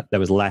of there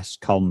was less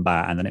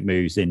combat, and then it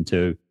moves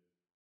into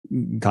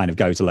kind of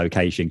go to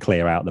location,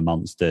 clear out the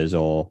monsters,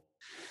 or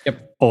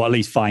at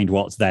least find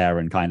what's there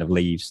and kind of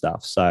leave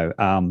stuff. So,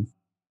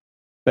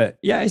 but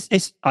yeah,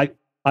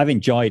 I've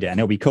enjoyed it, and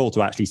it'll be cool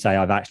to actually say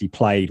I've actually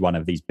played one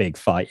of these big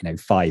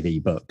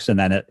 5e books, and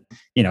then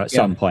at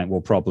some point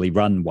we'll probably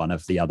run one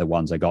of the other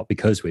ones I got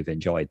because we've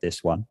enjoyed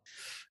this one.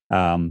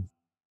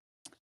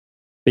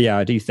 But yeah,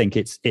 I do think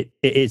it's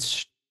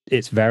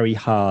very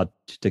hard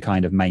to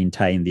kind of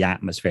maintain the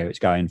atmosphere it's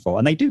going for,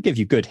 and they do give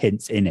you good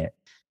hints in it,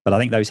 but I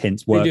think those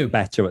hints work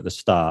better at the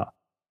start.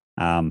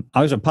 I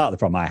was part of the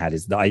problem I had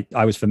is that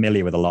I was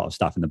familiar with a lot of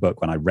stuff in the book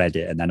when I read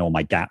it, and then all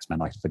my gaps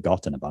meant I'd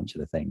forgotten a bunch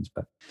of the things.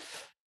 But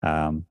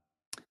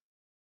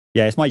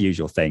yeah, it's my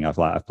usual thing.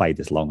 I've played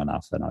this long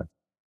enough, and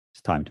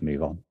it's time to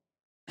move on.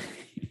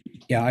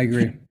 Yeah, I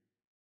agree.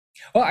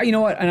 Well, you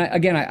know what? And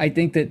I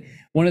think that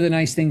one of the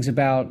nice things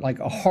about like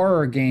a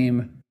horror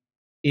game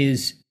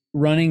is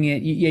running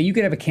it. Yeah, you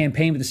could have a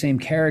campaign with the same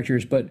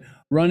characters, but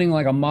running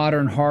like a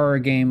modern horror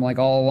game, like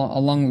all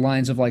along the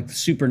lines of like the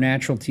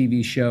Supernatural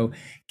TV show,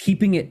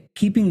 keeping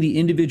the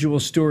individual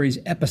stories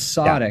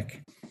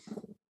episodic. Yeah.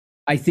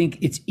 I think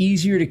it's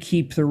easier to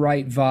keep the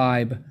right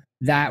vibe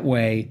that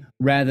way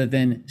rather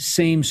than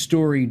same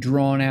story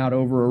drawn out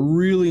over a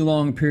really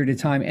long period of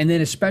time. And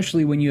then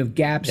especially when you have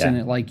gaps in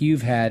it like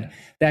you've had,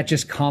 that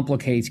just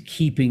complicates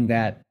keeping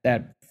that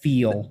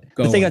feel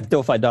going. The thing I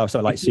still find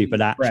something like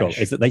Supernatural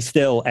is that they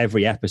still,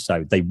 every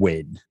episode, they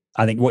win.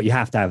 I think what you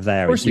have to have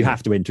there is you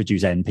have to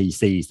introduce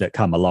NPCs that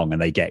come along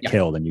and they get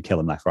killed, and you kill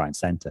them left, right, and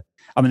center.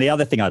 I mean, the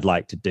other thing I'd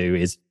like to do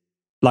is,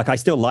 like, I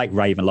still like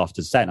Ravenloft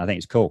as a set, and I think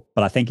it's cool,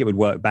 but I think it would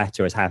work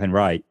better as having,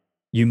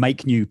 you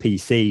make new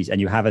PCs and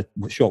you have a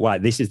short way.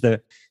 This is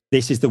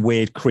the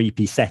weird,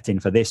 creepy setting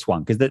for this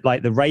one. Because the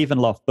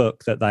Ravenloft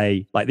book that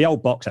the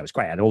old box set was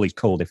great. It had all these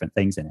cool different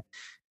things in it.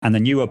 And the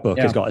newer book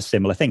has got a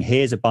similar thing.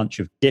 Here's a bunch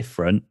of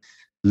different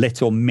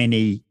little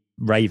mini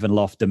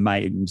Ravenloft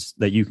domains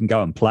that you can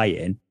go and play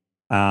in.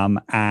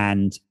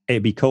 And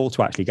it'd be cool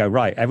to actually go,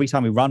 every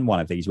time we run one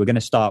of these, we're going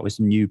to start with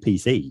some new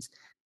PCs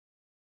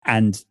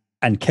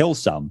and kill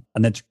some.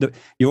 And then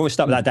you always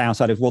start with that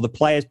downside of, the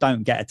players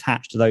don't get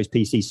attached to those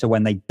PCs. So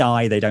when they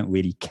die, they don't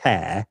really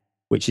care,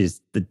 which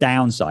is the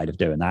downside of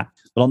doing that.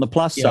 But on the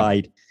plus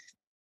side,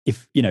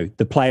 if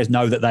the players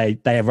know that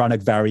they have run a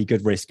very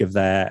good risk of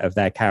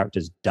their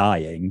characters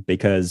dying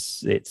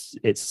because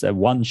it's a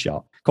one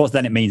shot. Of course,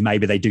 then it means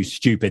maybe they do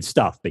stupid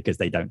stuff because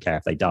they don't care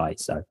if they die.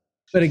 So,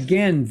 but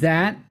again,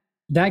 that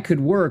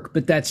could work,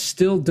 but that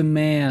still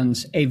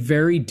demands a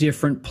very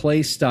different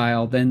play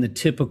style than the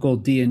typical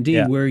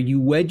D&D, where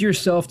you wed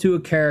yourself to a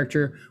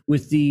character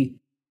with the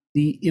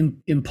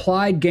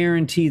implied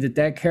guarantee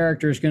that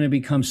character is going to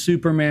become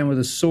Superman with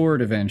a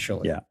sword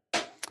eventually. Yeah.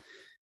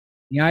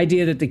 The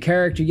idea that the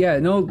character,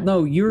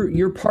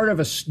 you're part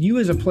of you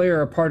as a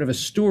player are part of a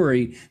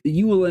story that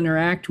you will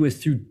interact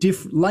with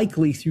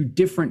likely through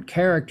different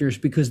characters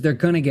because they're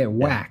going to get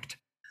whacked.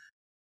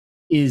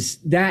 Is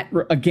that,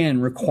 again,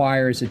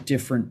 requires a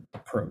different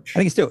approach. I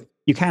think it's still,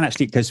 you can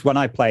actually, because when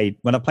I played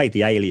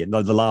the Alien,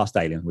 the last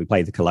Alien, we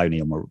played the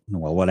Colonial, or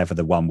whatever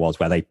the one was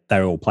where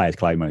they're all players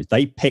clone modes.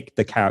 They picked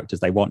the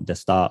characters they wanted to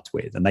start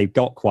with, and they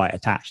got quite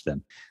attached to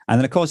them. And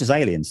then, of course, it's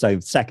Alien.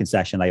 So second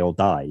session, they all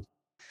died.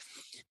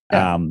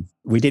 Yeah.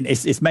 We didn't.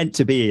 It's meant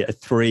to be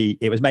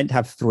it was meant to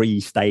have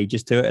 3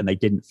 stages to it, and they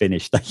didn't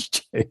finish stage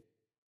 2.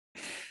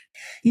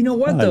 You know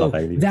what, though?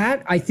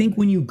 That, I think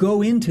when you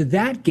go into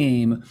that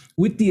game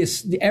with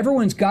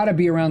everyone's got to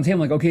be around him.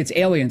 Like, okay, it's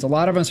aliens. A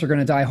lot of us are going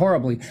to die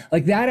horribly.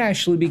 Like, that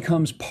actually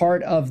becomes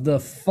part of the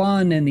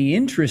fun and the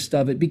interest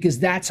of it because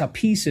that's a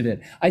piece of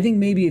it. I think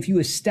maybe if you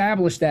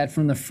establish that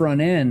from the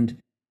front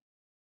end,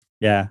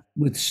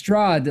 with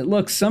Strahd, that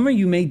look, some of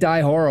you may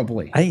die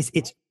horribly. I think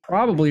it's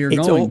probably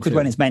it's awkward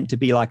when it's meant to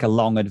be like a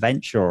long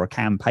adventure or a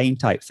campaign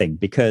type thing,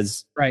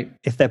 because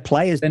if their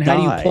players then how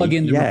do you plug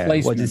in the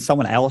replacement? Did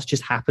someone else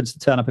just happens to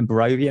turn up in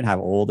Barovia and have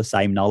all the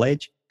same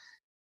knowledge?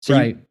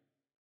 So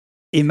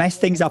it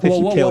messes things up if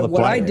you kill the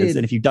players,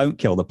 and if you don't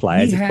kill the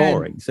players, it's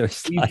boring. So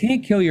you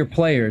can't kill your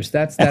players.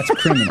 That's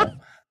criminal.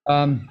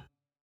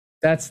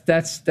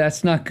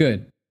 That's not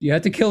good. You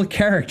have to kill the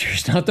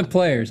characters, not the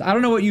players. I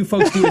don't know what you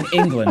folks do in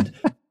England.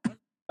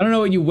 I don't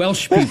know what you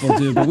Welsh people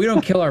do, but we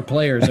don't kill our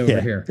players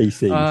over here.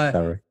 PC,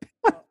 sorry.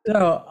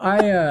 So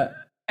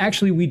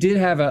actually, we did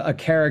have a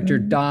character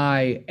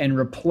die and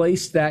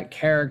replace that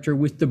character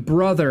with the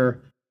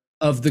brother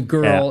of the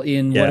girl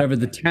in whatever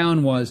the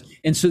town was.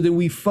 And so then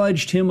we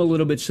fudged him a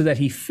little bit so that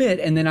he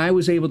fit. And then I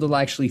was able to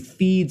actually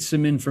feed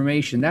some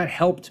information. That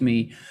helped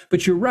me.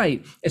 But you're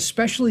right,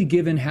 especially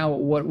given how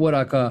what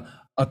like a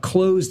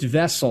closed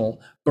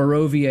vessel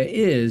Barovia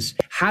is,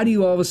 how do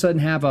you all of a sudden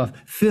have a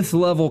 5th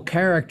level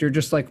character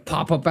just like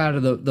pop up out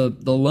of the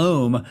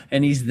loam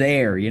and he's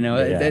there? You know,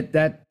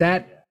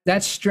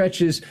 that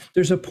stretches.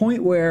 There's a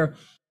point where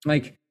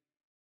like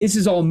this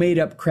is all made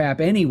up crap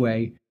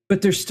anyway,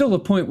 but there's still a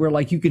point where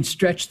like you can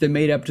stretch the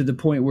made up to the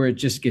point where it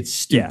just gets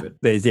stupid.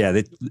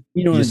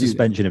 Your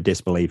suspension of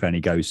disbelief only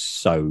goes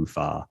so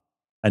far,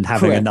 and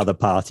having another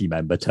party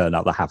member turn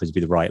up that happens to be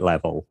the right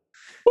level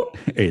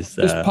is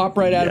just pop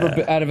right out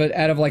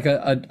of like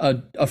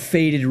a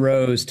faded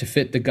rose to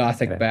fit the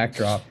gothic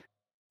backdrop.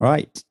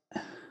 Right.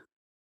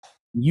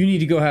 You need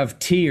to go have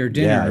tea or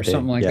dinner or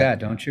something like that,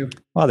 don't you?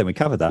 Well, then we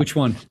covered that. Which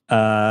one?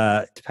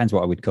 Depends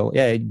what I would call it.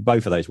 Yeah,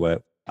 both of those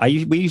work.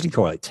 We usually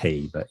call it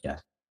tea, but yeah,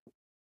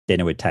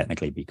 dinner would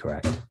technically be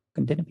correct.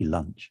 Can dinner be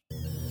lunch?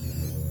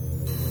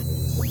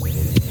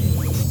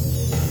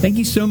 Thank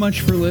you so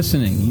much for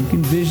listening. You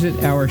can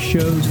visit our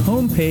show's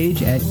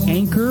homepage at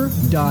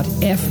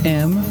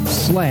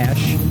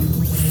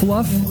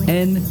anchor.fm/Fluff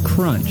and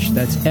Crunch.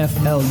 That's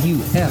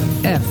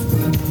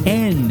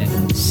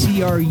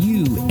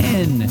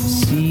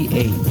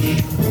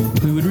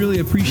FLUFFNCRUNCH. We would really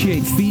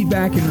appreciate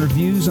feedback and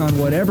reviews on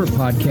whatever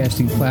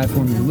podcasting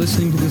platform you're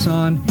listening to this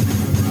on.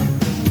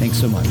 Thanks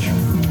so much.